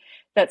grade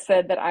that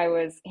said that I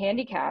was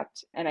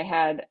handicapped and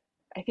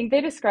I think they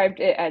described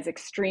it as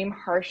extreme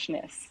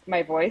harshness,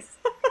 my voice.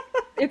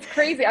 It's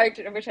crazy. I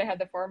wish I had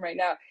the form right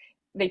now.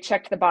 They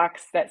checked the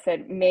box that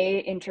said may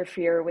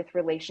interfere with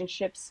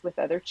relationships with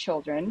other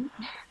children.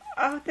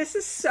 oh, this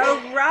is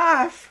so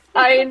rough.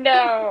 I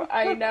know,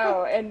 I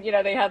know. And,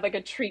 they had like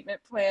a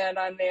treatment plan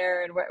on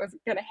there and what was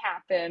going to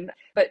happen.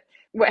 But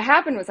what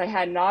happened was I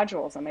had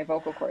nodules on my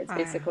vocal cords, Uh,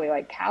 basically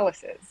like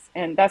calluses.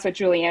 And that's what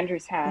Julie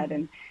Andrews had. mhm.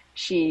 And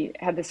she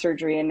had the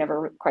surgery and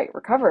never quite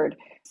recovered.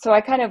 So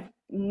I kind of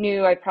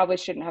knew I probably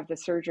shouldn't have the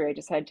surgery. I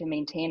just had to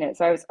maintain it.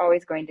 So I was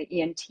always going to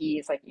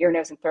ENTs, like ear,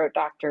 nose, and throat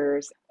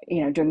doctors,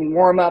 doing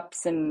warm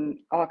ups and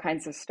all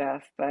kinds of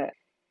stuff. But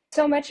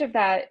so much of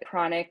that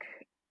chronic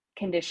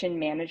condition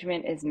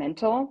management is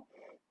mental.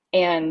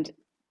 And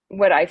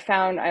what I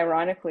found,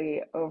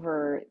 ironically,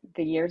 over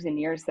the years and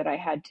years that I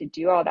had to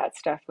do all that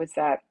stuff was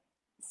that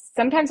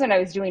sometimes when I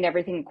was doing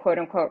everything quote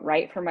unquote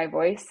right for my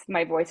voice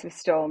was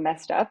still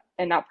messed up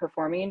and not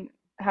performing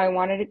how I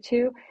wanted it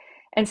to.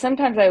 And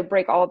sometimes I would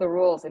break all the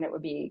rules and it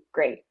would be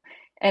great.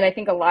 And I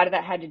think a lot of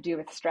that had to do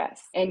with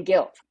stress and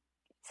guilt.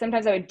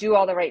 Sometimes I would do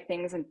all the right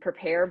things and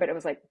prepare, but it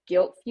was like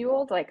guilt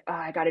fueled, like, oh,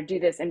 I got to do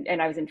this. And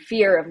I was in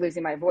fear of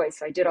losing my voice.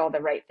 So I did all the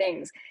right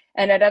things.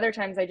 And at other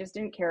times, I just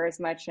didn't care as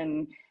much.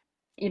 And,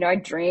 I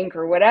drink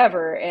or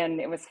whatever, and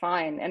it was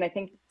fine. And I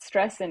think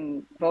stress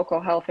and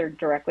vocal health are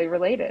directly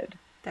related.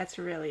 That's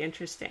really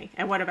interesting.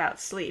 And what about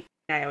sleep?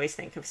 I always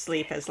think of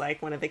sleep as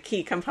like one of the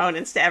key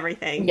components to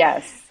everything.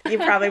 Yes, You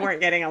probably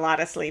weren't getting a lot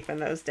of sleep in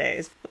those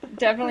days.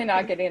 definitely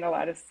not getting a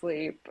lot of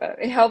sleep.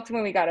 It helped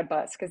when we got a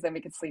bus because then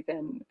we could sleep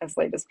in as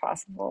late as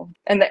possible.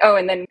 And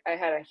then I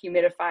had a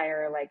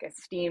humidifier, like a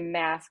steam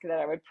mask that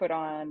I would put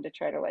on to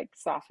try to like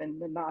soften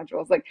the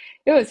nodules. Like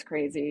it was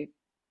crazy.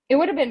 It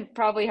would have been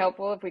probably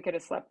helpful if we could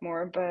have slept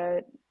more,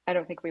 but I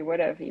don't think we would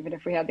have, even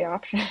if we had the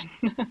option.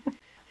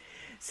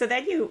 So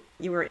then you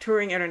were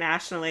touring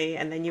internationally,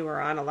 and then you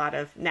were on a lot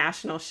of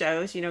national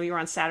shows. You were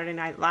on Saturday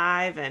Night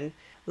Live and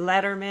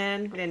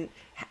Letterman. And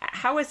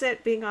how was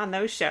it being on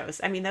those shows?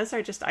 I mean, those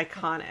are just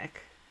iconic.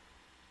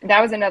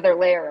 That was another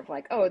layer of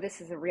like, oh, this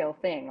is a real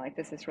thing. Like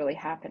this is really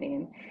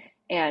happening,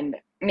 and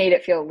made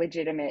it feel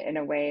legitimate in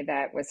a way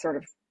that was sort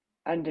of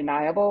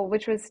undeniable,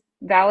 which was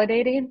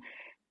validating.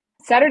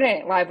 Saturday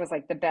Night Live was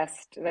like the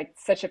best, like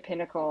such a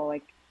pinnacle.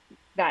 Like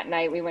that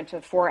night we went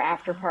to 4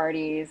 after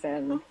parties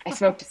and I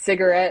smoked a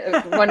cigarette. It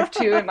was one of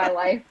two in my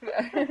life.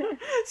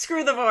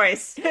 Screw the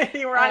voice.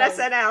 You were on um,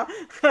 SNL.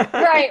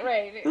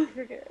 right.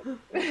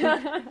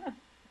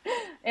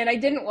 And I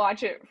didn't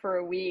watch it for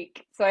a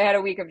week. So I had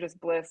a week of just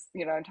bliss,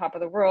 on top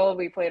of the world.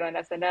 We played on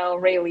SNL.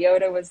 Ray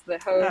Liotta was the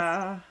host.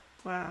 Oh,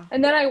 wow.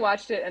 And then I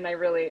watched it and I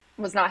really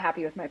was not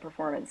happy with my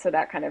performance. So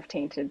that kind of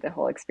tainted the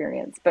whole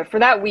experience. But for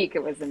that week,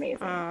 it was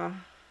amazing.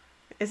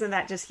 Isn't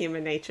that just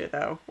human nature,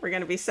 though? We're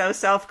going to be so Oh, it's,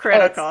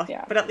 self-critical.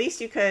 yeah. But at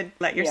least you could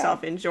let Yeah.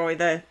 yourself enjoy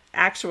the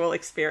actual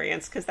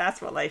experience, because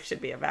that's what life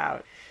should be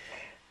about.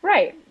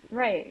 Right.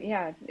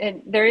 Yeah.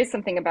 And there is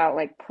something about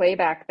like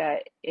playback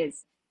that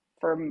is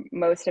for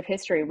most of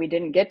history, we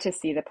didn't get to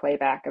see the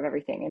playback of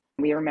everything. And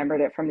we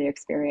remembered it from the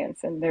experience.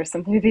 And there's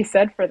something to be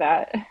said for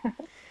that.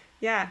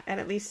 Yeah, and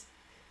at least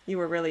you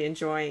were really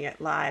enjoying it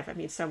live. I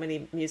mean, so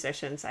many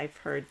musicians I've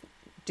heard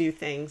do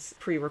things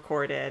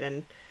pre-recorded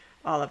and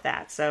all of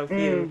that. So if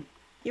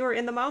you were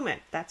in the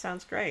moment, that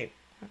sounds great.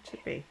 That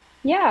should be.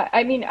 Yeah.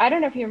 I mean, I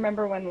don't know if you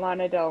remember when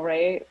Lana Del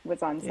Rey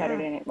was on Yeah.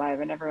 Saturday Night Live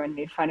and everyone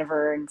made fun of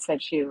her and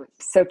said she was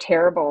so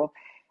terrible.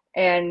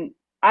 And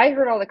I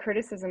heard all the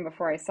criticism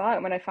before I saw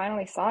it. When I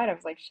finally saw it, I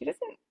was like, she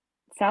doesn't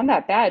sound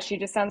that bad. She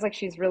just sounds like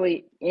she's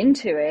really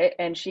into it.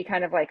 And she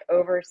kind of like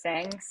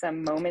oversang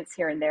some moments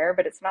here and there,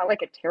 but it's not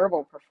like a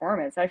terrible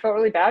performance. And I felt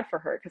really bad for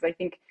her because I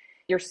think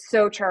you're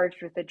so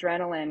charged with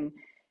adrenaline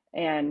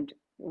and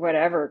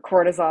whatever,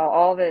 cortisol,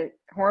 all the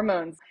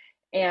hormones.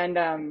 And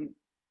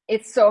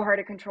it's so hard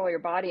to control your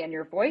body, and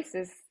your voice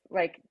is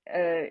like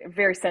a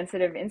very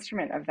sensitive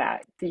instrument of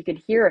that. So you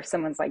could hear if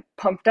someone's like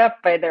pumped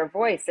up by their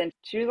voice, and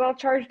she was all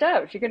charged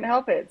up. She couldn't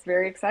help it. It's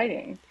very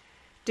exciting.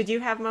 Did you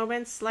have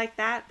moments like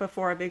that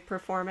before a big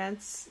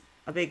performance,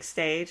 a big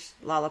stage,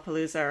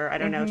 Lollapalooza, or I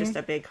don't know, just Hmm.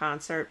 a big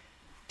concert?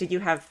 Did you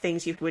have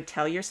things you would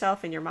tell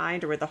yourself in your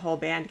mind, or would the whole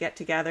band get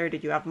together?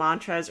 Did you have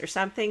mantras or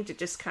something to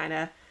just kind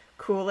of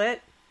cool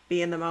it,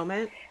 be in the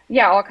moment?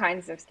 Yeah, all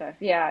kinds of stuff.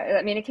 Yeah,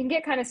 I mean, it can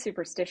get kind of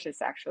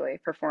superstitious actually,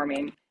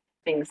 performing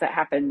things that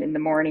happen in the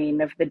morning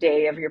of the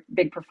day of your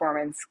big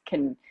performance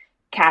can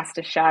cast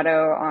a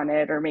shadow on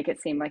it or make it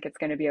seem like it's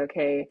going to be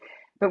okay.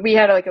 But we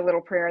had like a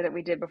little prayer that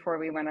we did before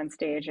we went on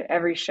stage at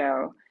every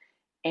show.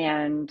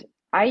 And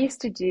I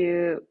used to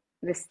do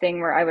this thing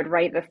where I would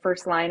write the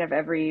first line of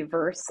every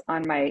verse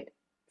on my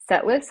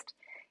set list.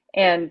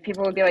 And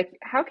people would be like,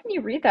 "How can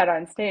you read that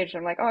on stage?"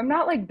 I'm like, "Oh, I'm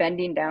not like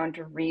bending down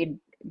to read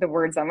the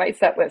words on my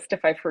set list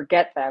if I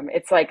forget them.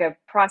 It's like a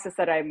process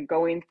that I'm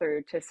going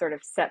through to sort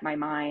of set my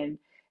mind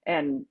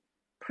and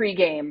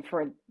pregame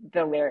for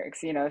the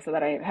lyrics, so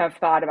that I have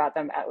thought about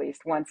them at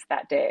least once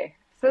that day."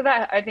 So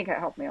that I think it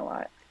helped me a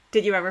lot.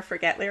 Did you ever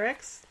forget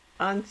lyrics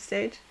on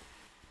stage?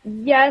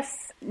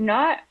 Yes,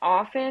 not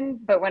often,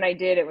 but when I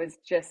did, it was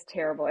just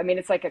terrible. I mean,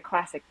 it's like a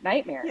classic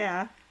nightmare.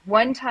 Yeah.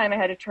 One time I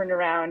had to turn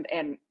around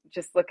and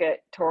just look at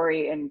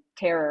Tori in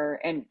terror,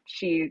 and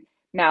she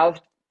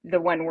mouthed the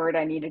one word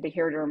I needed to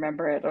hear to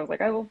remember it. I was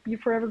like, "I will be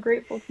forever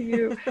grateful to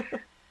you."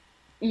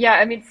 Yeah,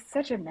 I mean, it's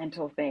such a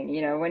mental thing.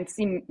 Once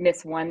you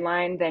miss one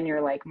line, then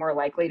you're like more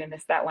likely to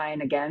miss that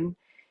line again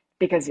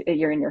because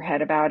you're in your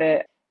head about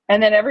it.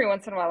 And then every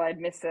once in a while, I'd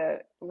miss a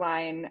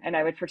line and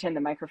I would pretend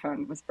the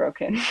microphone was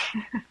broken.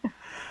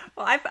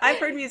 Well, I've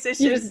heard You just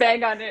musicians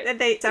bang on it. that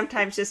they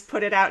sometimes just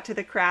put it out to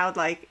the crowd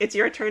like, it's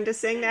your turn to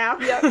sing now.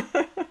 Yep.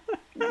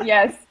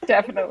 Yes,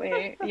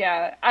 definitely.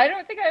 Yeah. I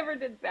don't think I ever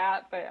did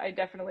that, but I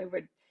definitely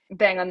would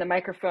bang on the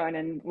microphone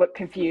and look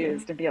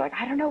confused and be like,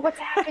 "I don't know what's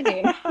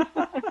happening."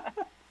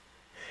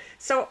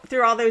 So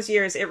through all those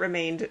years, it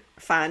remained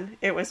fun.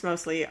 It was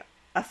mostly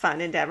a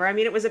fun endeavor. I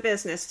mean, it was a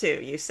business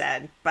too, you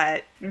said,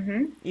 but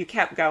you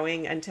kept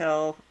going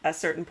until a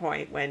certain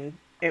point when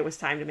it was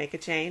time to make a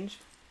change.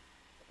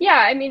 Yeah,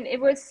 I mean, it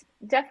was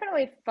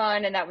definitely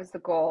fun, and that was the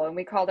goal. And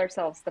we called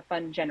ourselves the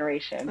Fun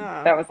Generation.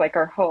 Oh, That was like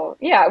our whole,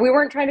 yeah, we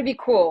weren't trying to be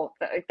cool.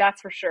 That's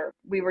for sure.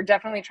 We were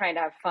definitely trying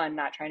to have fun,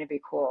 not trying to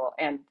be cool.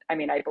 And I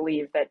mean, I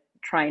believe that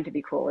trying to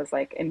be cool is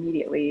like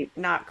immediately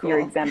not you're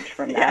cool. exempt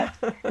from Yeah.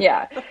 that.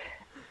 Yeah.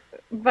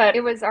 But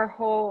it was our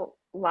whole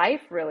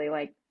life, really,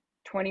 like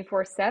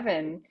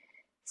 24/7.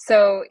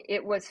 So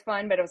it was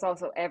fun, but it was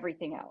also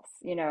everything else.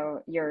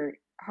 You're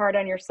hard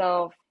on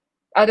yourself.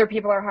 Other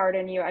people are hard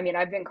on you. I mean,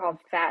 I've been called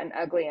fat and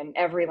ugly in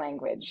every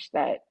language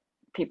that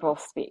people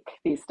speak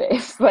these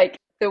days. Like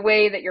the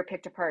way that you're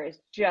picked apart is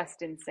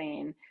just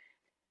insane.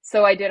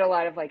 So I did a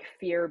lot of like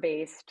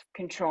fear-based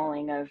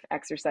controlling of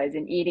exercise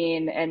and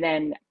eating. And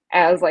then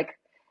as like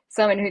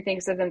someone who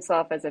thinks of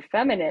themselves as a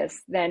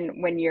feminist,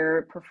 then when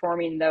you're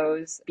performing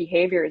those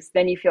behaviors,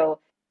 then you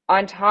feel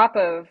on top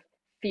of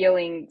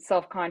feeling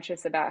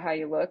self-conscious about how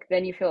you look,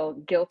 then you feel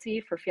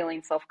guilty for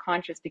feeling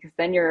self-conscious because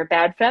then you're a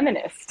bad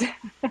feminist.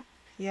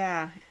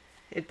 Yeah.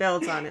 It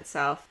builds on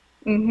itself.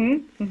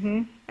 Mm-hmm.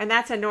 Mm-hmm. And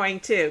that's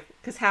annoying too,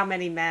 because how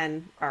many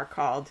men are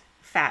called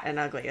fat and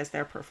ugly as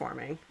they're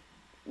performing?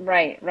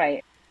 Right,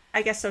 right,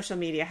 I guess social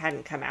media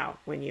hadn't come out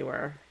when you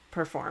were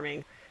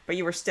performing, but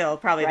you were still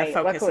probably the right.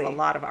 focus of a Luckily.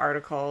 lot of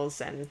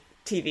articles and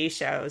TV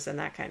shows and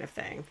that kind of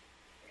thing.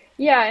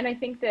 Yeah, and I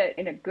think that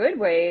in a good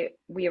way,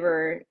 we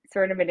were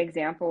sort of an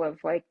example of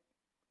like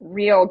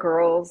real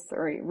girls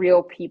or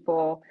real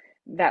people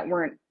that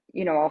weren't,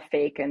 all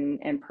fake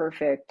and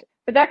perfect.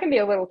 But that can be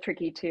a little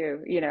tricky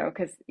too,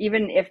 because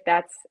even if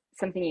that's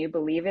something you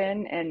believe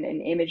in and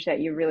an image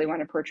that you really want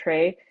to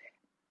portray,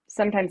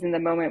 sometimes in the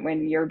moment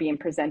when you're being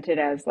presented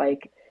as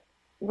like,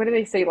 what do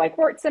they say, like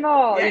warts and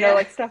all, Yeah, yeah.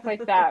 like stuff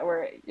like that,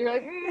 where you're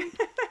like,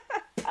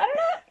 I don't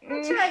know,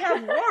 Not sure I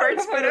have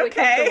warts, I'm but really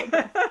okay.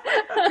 comfortable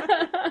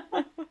with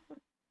that.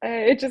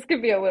 It just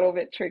could be a little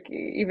bit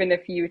tricky, even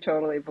if you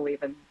totally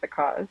believe in the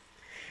cause.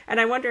 And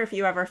I wonder if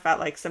you ever felt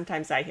like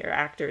sometimes I hear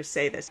actors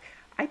say this.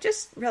 I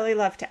just really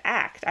love to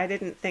act. I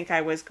didn't think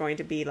I was going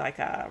to be like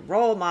a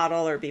role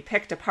model or be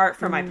picked apart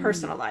for my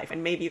personal life.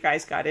 And maybe you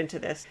guys got into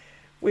this.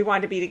 We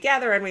wanted to be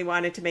together and we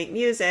wanted to make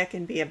music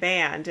and be a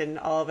band. And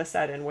all of a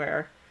sudden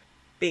we're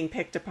being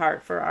picked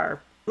apart for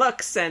our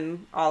looks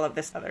and all of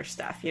this other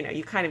stuff.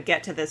 You kind of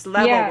get to this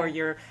level where Yeah,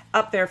 you're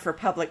up there for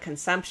public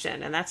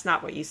consumption. And that's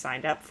not what you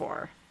signed up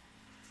for.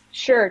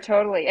 sure,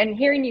 totally. And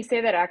hearing you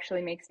say that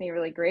actually makes me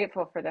really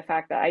grateful for the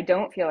fact that I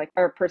don't feel like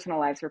our personal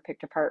lives were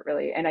picked apart,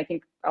 really. And I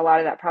think a lot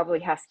of that probably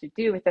has to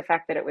do with the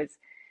fact that it was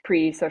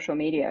pre-social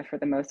media for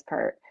the most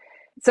part.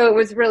 So it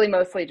was really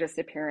mostly just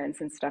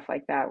appearance and stuff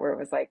like that, where it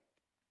was like,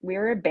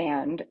 we're a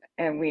band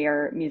and we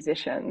are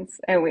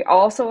musicians and we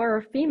also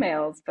are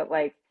females, but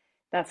like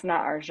that's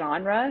not our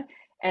genre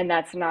and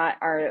that's not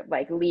our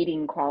like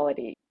leading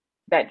quality.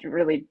 That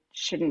really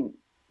shouldn't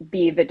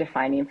be the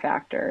defining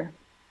factor.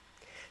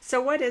 So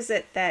what is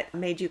it that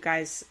made you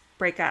guys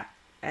break up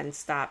and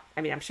stop?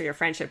 I mean, I'm sure your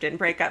friendship didn't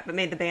break up, but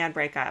made the band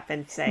break up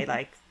and say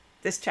like,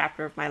 this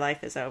chapter of my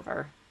life is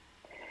over.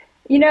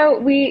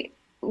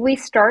 We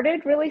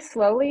started really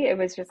slowly. It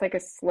was just like a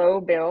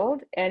slow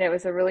build, and it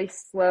was a really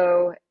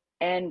slow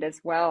end as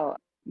well.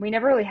 We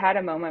never really had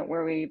a moment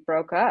where we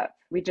broke up.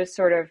 We just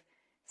sort of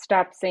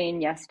stopped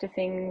saying yes to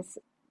things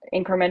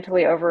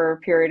incrementally over a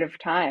period of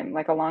time,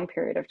 like a long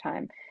period of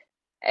time.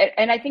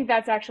 And I think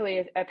that's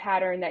actually a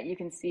pattern that you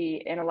can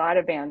see in a lot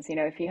of bands.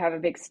 If you have a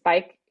big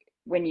spike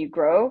when you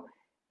grow,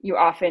 you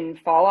often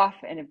fall off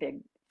in a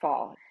big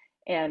fall.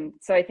 And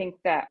so I think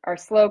that our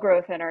slow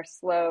growth and our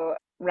slow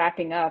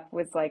wrapping up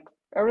was like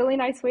a really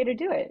nice way to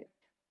do it.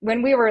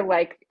 when we were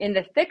like in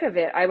the thick of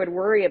it, I would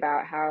worry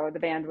about how the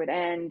band would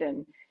end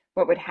and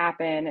what would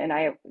happen. And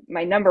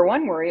my number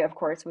one worry, of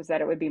course, was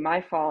that it would be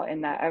my fault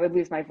and that I would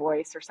lose my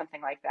voice or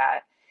something like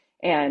that.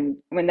 And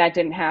when that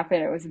didn't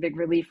happen, it was a big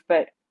relief.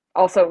 But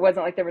also, it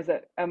wasn't like there was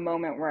a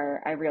moment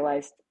where I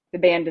realized the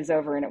band is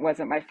over and it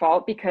wasn't my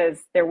fault,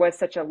 because there was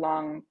such a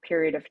long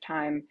period of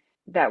time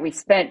that we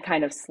spent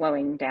kind of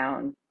slowing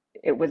down.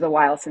 It was a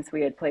while since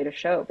we had played a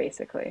show,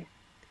 basically.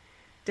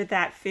 Did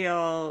that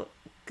feel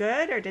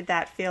good, or did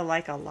that feel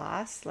like a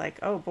loss? Like,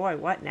 oh boy,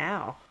 what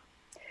now?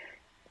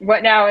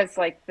 What now is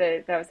like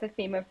that was the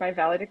theme of my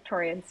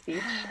valedictorian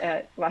speech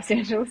at Los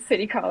Angeles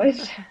City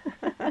College.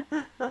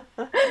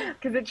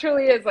 Because it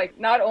truly is like,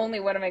 not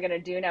only what am I going to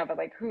do now, but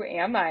like, who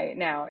am I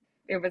now?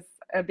 It was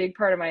a big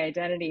part of my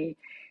identity.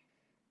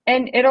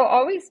 And it'll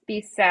always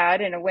be sad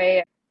in a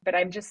way, but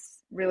I'm just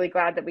really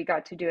glad that we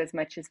got to do as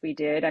much as we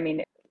did. I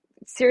mean,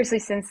 seriously,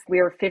 since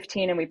we were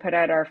 15 and we put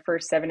out our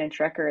first 7-inch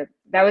record,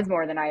 that was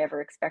more than I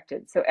ever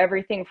expected. So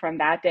everything from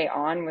that day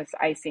on was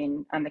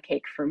icing on the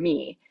cake for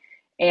me.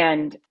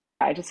 And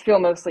I just feel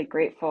mostly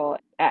grateful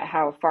at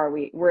how far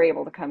we were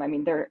able to come. I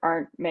mean, there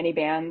aren't many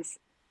bands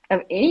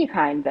of any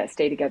kind that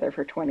stay together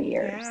for 20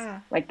 years.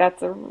 Yeah. Like,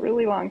 that's a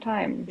really long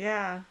time.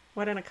 Yeah.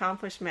 What an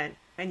accomplishment.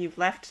 And you've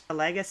left a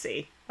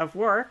legacy of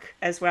work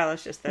as well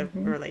as just the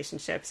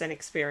relationships and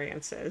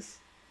experiences.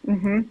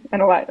 And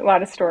a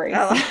lot of stories.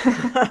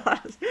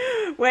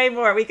 Way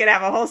more. We could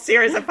have a whole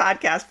series of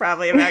podcasts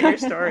probably about your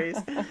stories.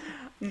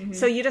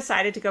 So you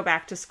decided to go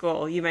back to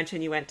school. You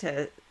mentioned you went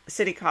to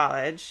City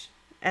College,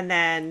 and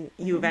then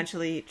you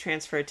eventually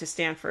transferred to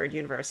Stanford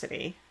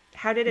University.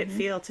 How did it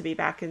feel to be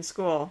back in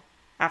school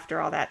after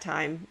all that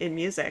time in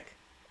music?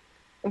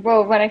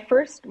 Well, when I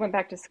first went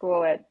back to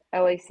school at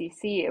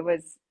LACC, it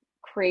was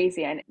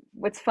crazy. And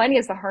what's funny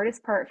is the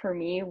hardest part for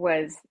me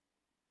was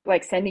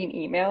like sending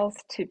emails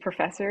to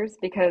professors,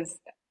 because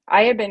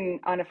I had been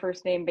on a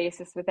first name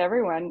basis with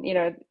everyone, you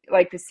know,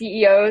 like the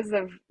CEOs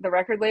of the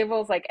record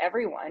labels, like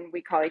everyone,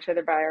 we call each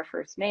other by our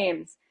first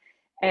names.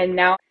 And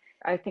now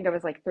I think I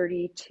was like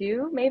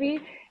 32 maybe.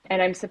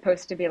 And I'm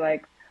supposed to be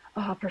like,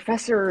 oh,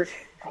 Professor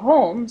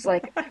Holmes,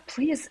 like,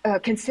 please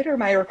consider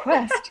my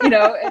request. You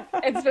know,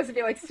 it's supposed to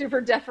be like super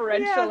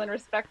deferential and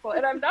respectful.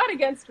 And I'm not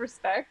against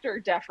respect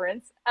or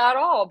deference at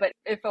all, but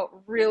it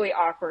felt really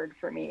awkward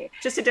for me.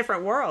 Just a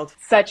different world.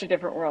 Such a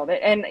different world.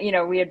 And, you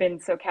know, we had been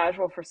so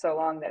casual for so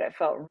long that it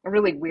felt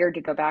really weird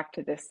to go back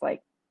to this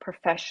like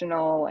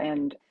professional,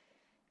 and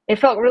it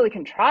felt really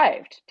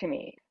contrived to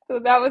me. So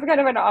that was kind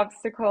of an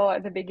obstacle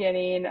at the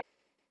beginning.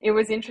 It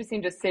was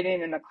interesting just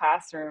sitting in a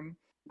classroom.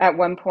 At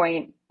one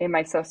point in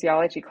my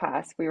sociology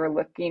class, we were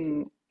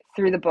looking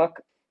through the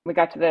book. We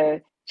got to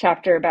the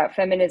chapter about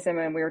feminism,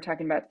 and we were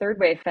talking about third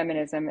wave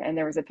feminism, and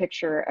there was a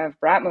picture of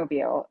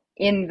Bratmobile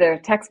in the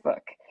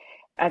textbook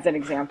as an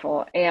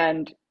example.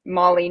 And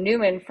Molly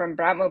Newman from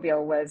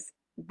Bratmobile was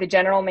the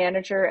general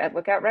manager at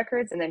Lookout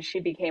Records, and then she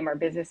became our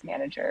business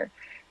manager.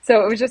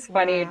 So it was just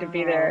funny to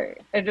be there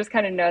and just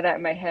kind of know that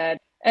in my head.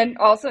 And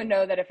also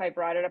know that if I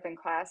brought it up in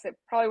class, it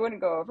probably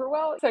wouldn't go over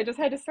well. So I just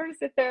had to sort of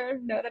sit there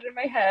and know that in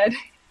my head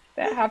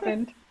that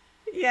happened.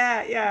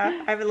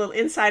 Yeah. I have a little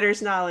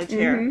insider's knowledge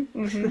here.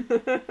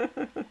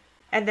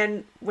 And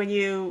then when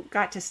you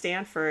got to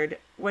Stanford,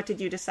 what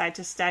did you decide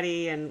to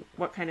study, and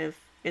what kind of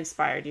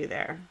inspired you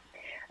there?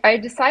 I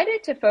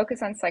decided to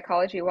focus on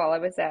psychology while I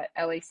was at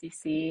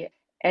LACC.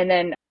 And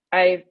then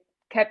I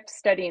kept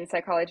studying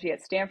psychology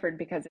at Stanford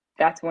because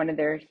that's one of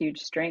their huge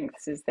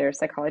strengths, is their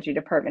psychology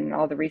department and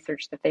all the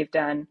research that they've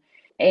done.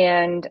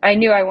 And I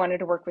knew I wanted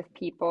to work with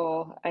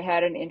people. I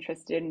had an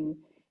interest in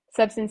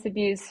substance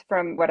abuse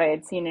from what I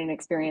had seen and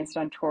experienced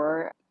on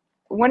tour.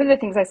 One of the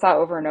things I saw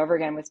over and over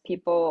again was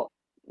people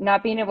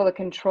not being able to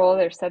control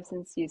their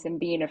substance use and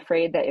being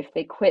afraid that if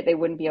they quit, they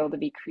wouldn't be able to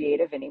be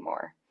creative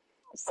anymore.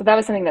 So that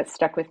was something that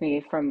stuck with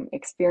me from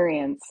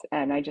experience.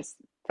 And I just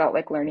felt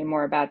like learning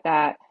more about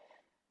that.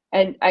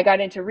 And I got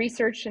into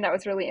research, and that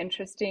was really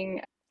interesting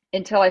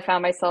until I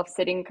found myself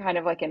sitting kind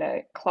of like in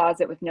a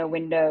closet with no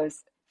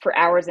windows for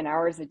hours and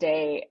hours a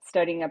day,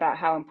 studying about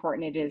how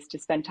important it is to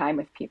spend time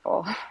with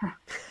people.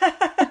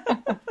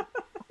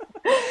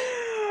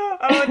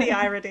 Oh, the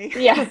irony.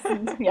 Yes.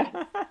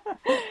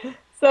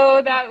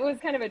 So that was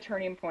kind of a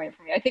turning point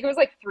for me. I think it was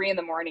like 3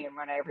 a.m.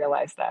 when I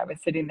realized that. I was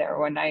sitting there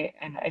one night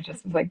and I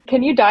just was like,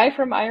 can you die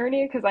from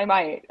irony? Because I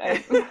might.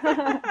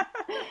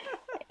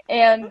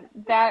 And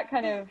that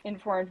kind of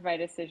informed my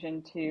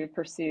decision to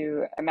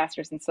pursue a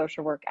master's in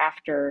social work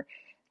after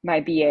my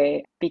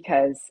BA,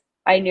 because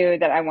I knew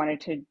that I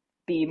wanted to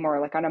be more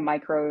like on a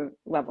micro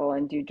level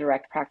and do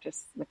direct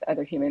practice with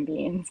other human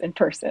beings in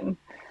person.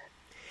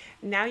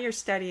 Now you're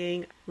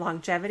studying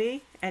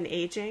longevity and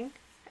aging.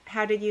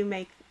 How did you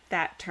make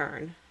that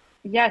turn?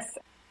 Yes.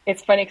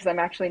 It's funny because I'm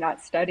actually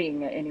not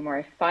studying it anymore.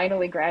 I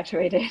finally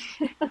graduated.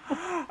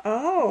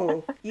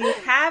 Oh, you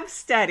have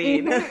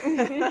studied.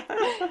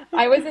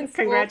 I was in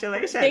school.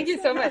 Congratulations. Thank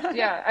you so much.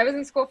 Yeah, I was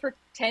in school for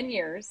 10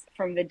 years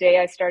from the day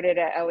I started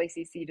at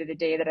LACC to the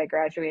day that I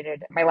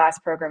graduated my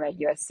last program at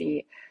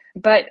USC.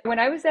 But when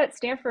I was at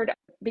Stanford,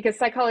 because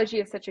psychology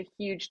is such a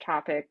huge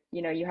topic,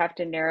 you have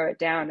to narrow it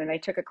down. And I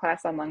took a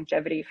class on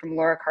longevity from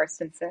Laura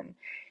Carstensen,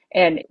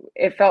 and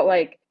it felt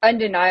like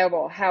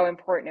undeniable how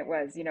important it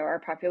was. Our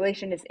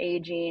population is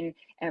aging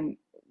and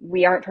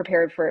we aren't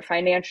prepared for it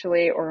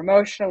financially or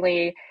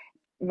emotionally.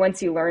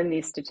 Once you learn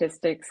these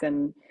statistics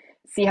and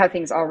see how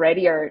things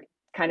already are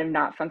kind of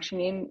not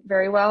functioning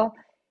very well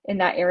in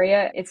that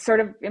area, it's sort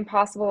of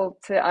impossible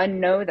to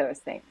unknow those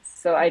things.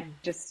 So I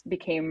just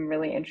became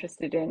really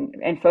interested in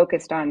and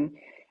focused on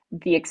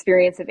the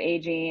experience of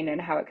aging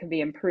and how it can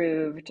be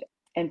improved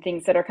and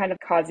things that are kind of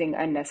causing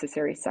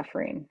unnecessary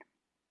suffering.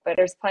 But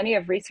there's plenty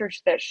of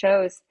research that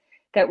shows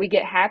that we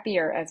get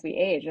happier as we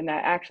age, and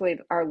that actually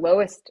our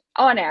lowest,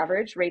 on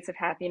average, rates of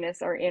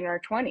happiness are in our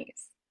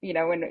 20s,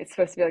 when it's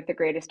supposed to be like the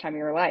greatest time of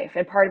your life.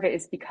 And part of it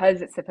is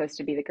because it's supposed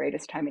to be the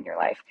greatest time in your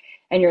life.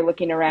 And you're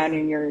looking around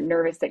and you're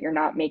nervous that you're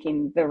not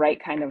making the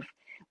right kind of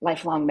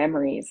lifelong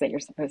memories that you're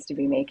supposed to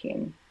be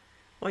making.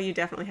 Well, you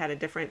definitely had a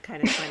different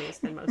kind of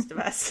 20s than most of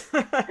us.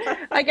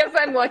 I guess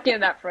I'm lucky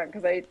in that front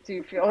because I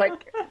do feel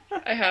like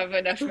I have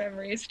enough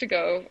memories to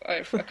go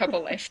a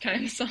couple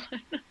lifetimes on.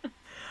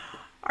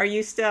 Are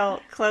you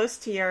still close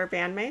to your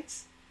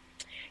bandmates?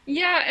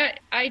 Yeah,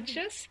 I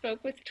just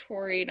spoke with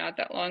Tori not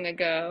that long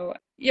ago.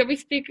 Yeah, we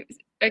speak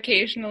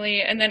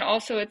occasionally. And then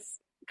also it's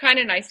kind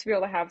of nice to be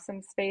able to have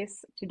some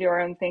space to do our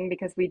own thing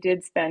because we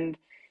did spend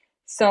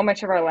so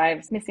much of our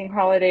lives missing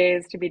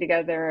holidays to be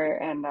together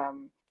and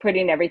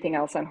putting everything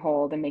else on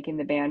hold and making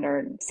the band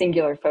our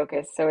singular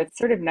focus. So it's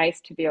sort of nice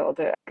to be able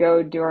to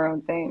go do our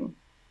own thing.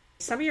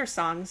 Some of your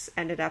songs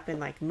ended up in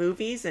like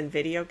movies and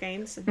video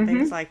games and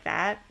things like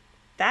that.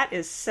 That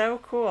is so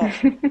cool.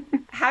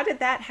 How did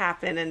that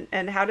happen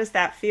and how does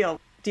that feel?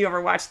 Do you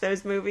ever watch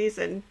those movies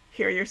and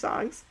hear your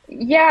songs?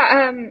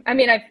 Yeah, I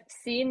mean, I've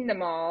seen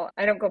them all.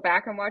 I don't go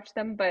back and watch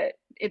them, but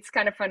it's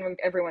kind of fun when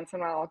every once in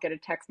a while I'll get a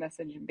text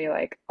message and be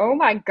like, oh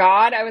my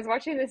God, I was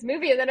watching this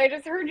movie and then I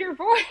just heard your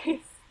voice.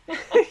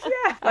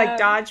 Yeah, like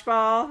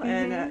Dodgeball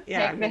and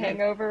The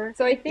Hangover.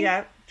 So I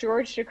think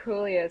George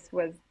Drakoulias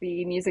was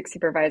the music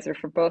supervisor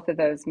for both of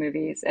those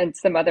movies and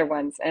some other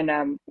ones.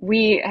 And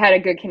we had a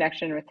good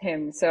connection with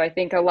him. So I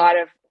think a lot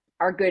of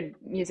our good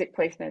music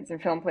placements and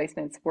film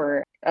placements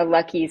were a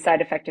lucky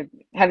side effect of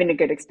having a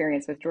good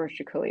experience with George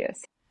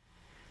Drakoulias.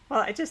 Well,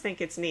 I just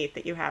think it's neat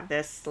that you have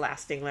this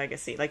lasting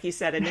legacy. Like you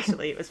said,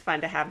 initially it was fun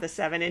to have the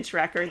 7-inch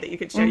record that you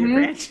could show your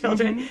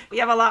grandchildren.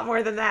 You have a lot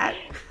more than that.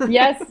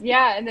 Yes,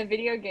 yeah, and the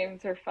video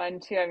games are fun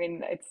too. I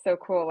mean, it's so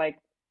cool. Like,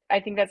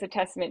 I think that's a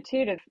testament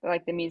too to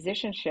like the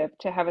musicianship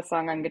to have a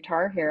song on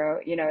Guitar Hero.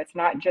 It's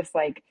not just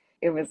like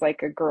it was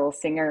like a girl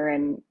singer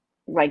and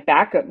like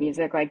backup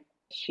music. Like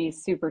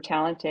she's super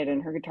talented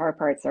and her guitar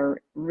parts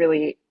are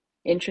really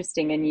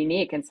interesting and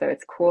unique. And so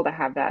it's cool to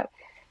have that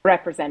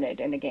represented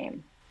in a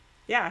game.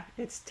 Yeah,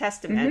 it's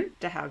testament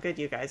to how good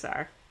you guys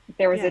are.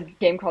 There was a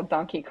game called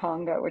Donkey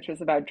Konga, which was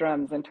about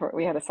drums, and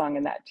we had a song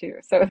in that too.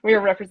 So we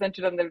were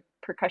represented on the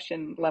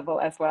percussion level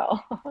as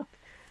well.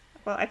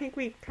 Well, I think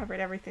we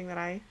covered everything that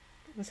I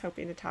was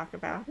hoping to talk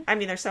about. I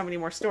mean, there's so many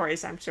more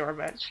stories, I'm sure,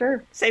 but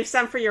sure, save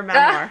some for your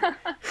memoir.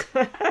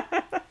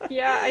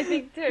 Yeah, I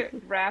think to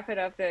wrap it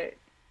up, the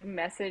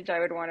message I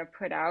would want to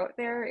put out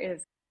there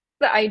is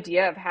the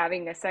idea of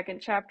having a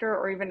second chapter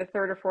or even a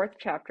third or fourth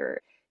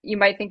chapter. You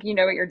might think you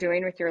know what you're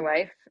doing with your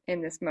life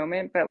in this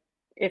moment, but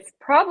it's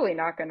probably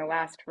not going to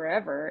last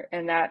forever.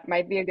 And that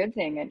might be a good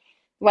thing. And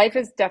life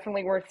is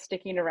definitely worth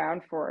sticking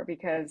around for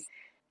because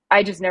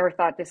I just never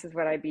thought this is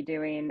what I'd be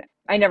doing.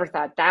 I never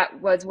thought that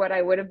was what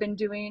I would have been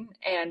doing.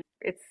 And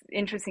it's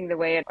interesting the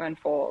way it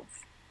unfolds.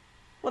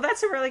 Well,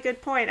 that's a really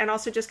good point. And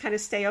also just kind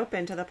of stay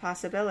open to the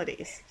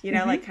possibilities,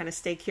 like kind of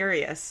stay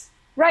curious.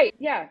 Right.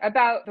 Yeah.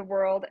 About the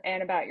world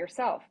and about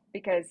yourself.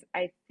 Because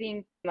I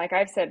think, like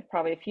I've said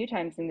probably a few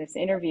times in this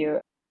interview,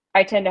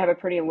 I tend to have a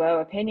pretty low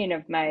opinion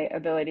of my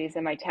abilities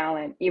and my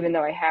talent, even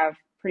though I have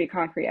pretty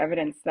concrete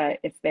evidence that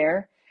it's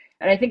there.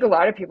 And I think a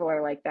lot of people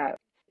are like that.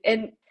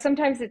 And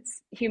sometimes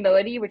it's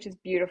humility, which is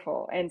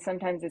beautiful. And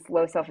sometimes it's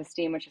low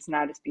self-esteem, which is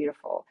not as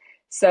beautiful.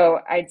 So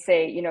I'd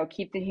say,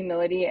 keep the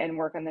humility and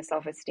work on the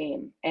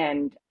self-esteem.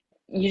 And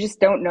you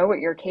just don't know what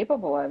you're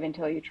capable of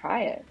until you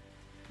try it.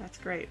 That's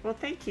great. Well,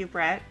 thank you,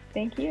 Brett.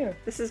 Thank you.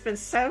 This has been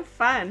so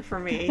fun for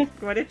me.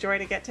 What a joy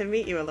to get to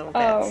meet you a little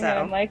bit. Oh,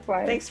 man,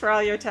 likewise. Thanks for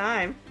all your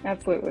time.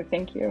 Absolutely.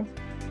 Thank you.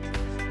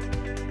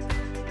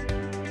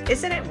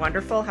 Isn't it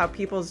wonderful how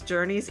people's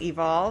journeys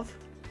evolve?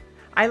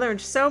 I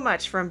learned so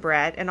much from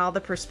Brett and all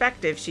the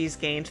perspective she's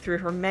gained through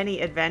her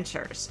many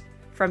adventures,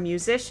 from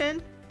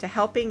musician to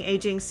helping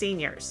aging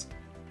seniors.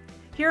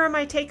 Here are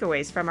my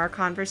takeaways from our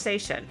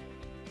conversation.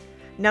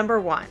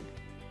 Number 1,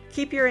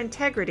 keep your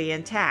integrity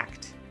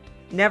intact.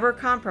 Never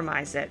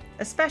compromise it,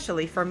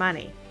 especially for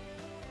money.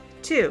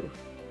 2,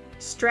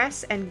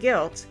 stress and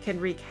guilt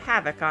can wreak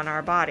havoc on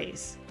our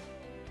bodies.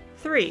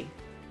 3,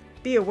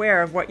 be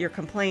aware of what you're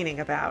complaining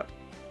about.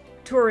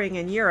 Touring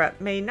in Europe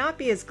may not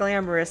be as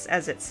glamorous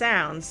as it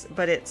sounds,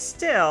 but it's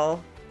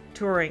still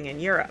touring in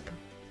Europe.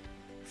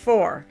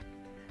 4,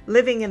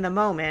 Living in the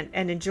moment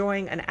and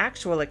enjoying an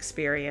actual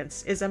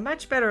experience is a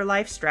much better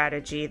life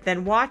strategy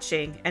than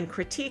watching and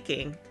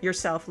critiquing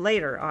yourself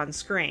later on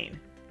screen.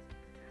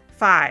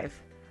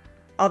 5.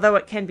 Although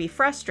it can be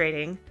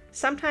frustrating,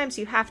 sometimes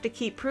you have to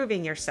keep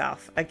proving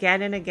yourself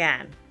again and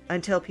again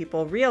until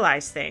people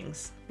realize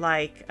things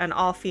like an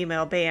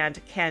all-female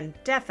band can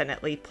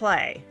definitely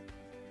play.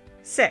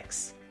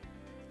 6.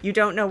 You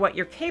don't know what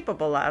you're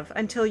capable of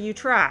until you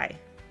try.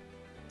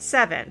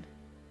 7.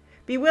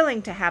 Be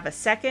willing to have a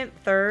second,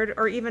 third,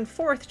 or even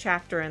fourth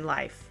chapter in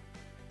life.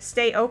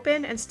 Stay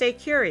open and stay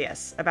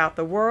curious about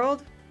the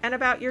world and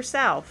about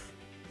yourself.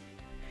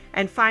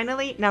 And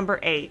finally, number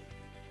 8.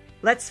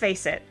 Let's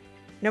face it,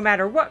 no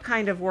matter what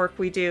kind of work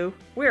we do,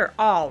 we're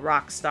all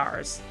rock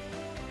stars.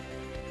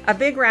 A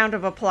big round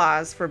of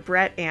applause for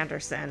Brett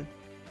Anderson.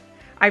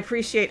 I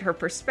appreciate her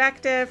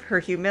perspective, her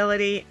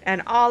humility,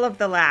 and all of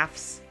the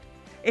laughs.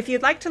 If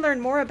you'd like to learn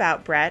more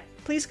about Brett,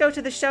 please go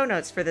to the show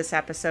notes for this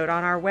episode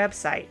on our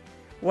website,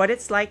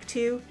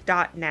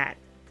 whatitsliketo.net.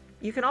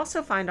 You can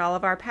also find all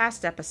of our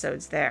past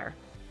episodes there.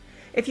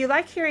 If you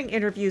like hearing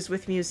interviews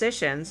with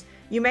musicians,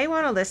 you may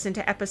want to listen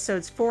to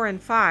episodes 4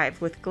 and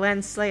 5 with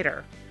Glenn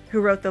Slater,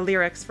 who wrote the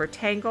lyrics for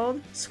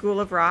Tangled, School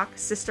of Rock,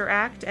 Sister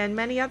Act, and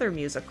many other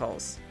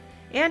musicals.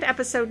 And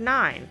episode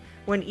 9,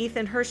 when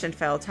Ethan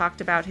Hirschenfeld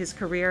talked about his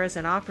career as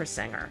an opera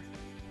singer.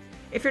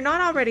 If you're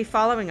not already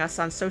following us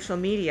on social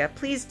media,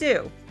 please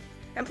do.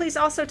 And please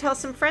also tell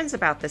some friends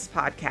about this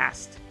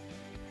podcast.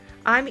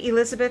 I'm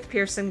Elizabeth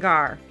Pearson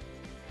Garr.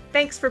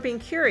 Thanks for being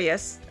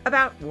curious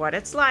about what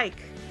it's like.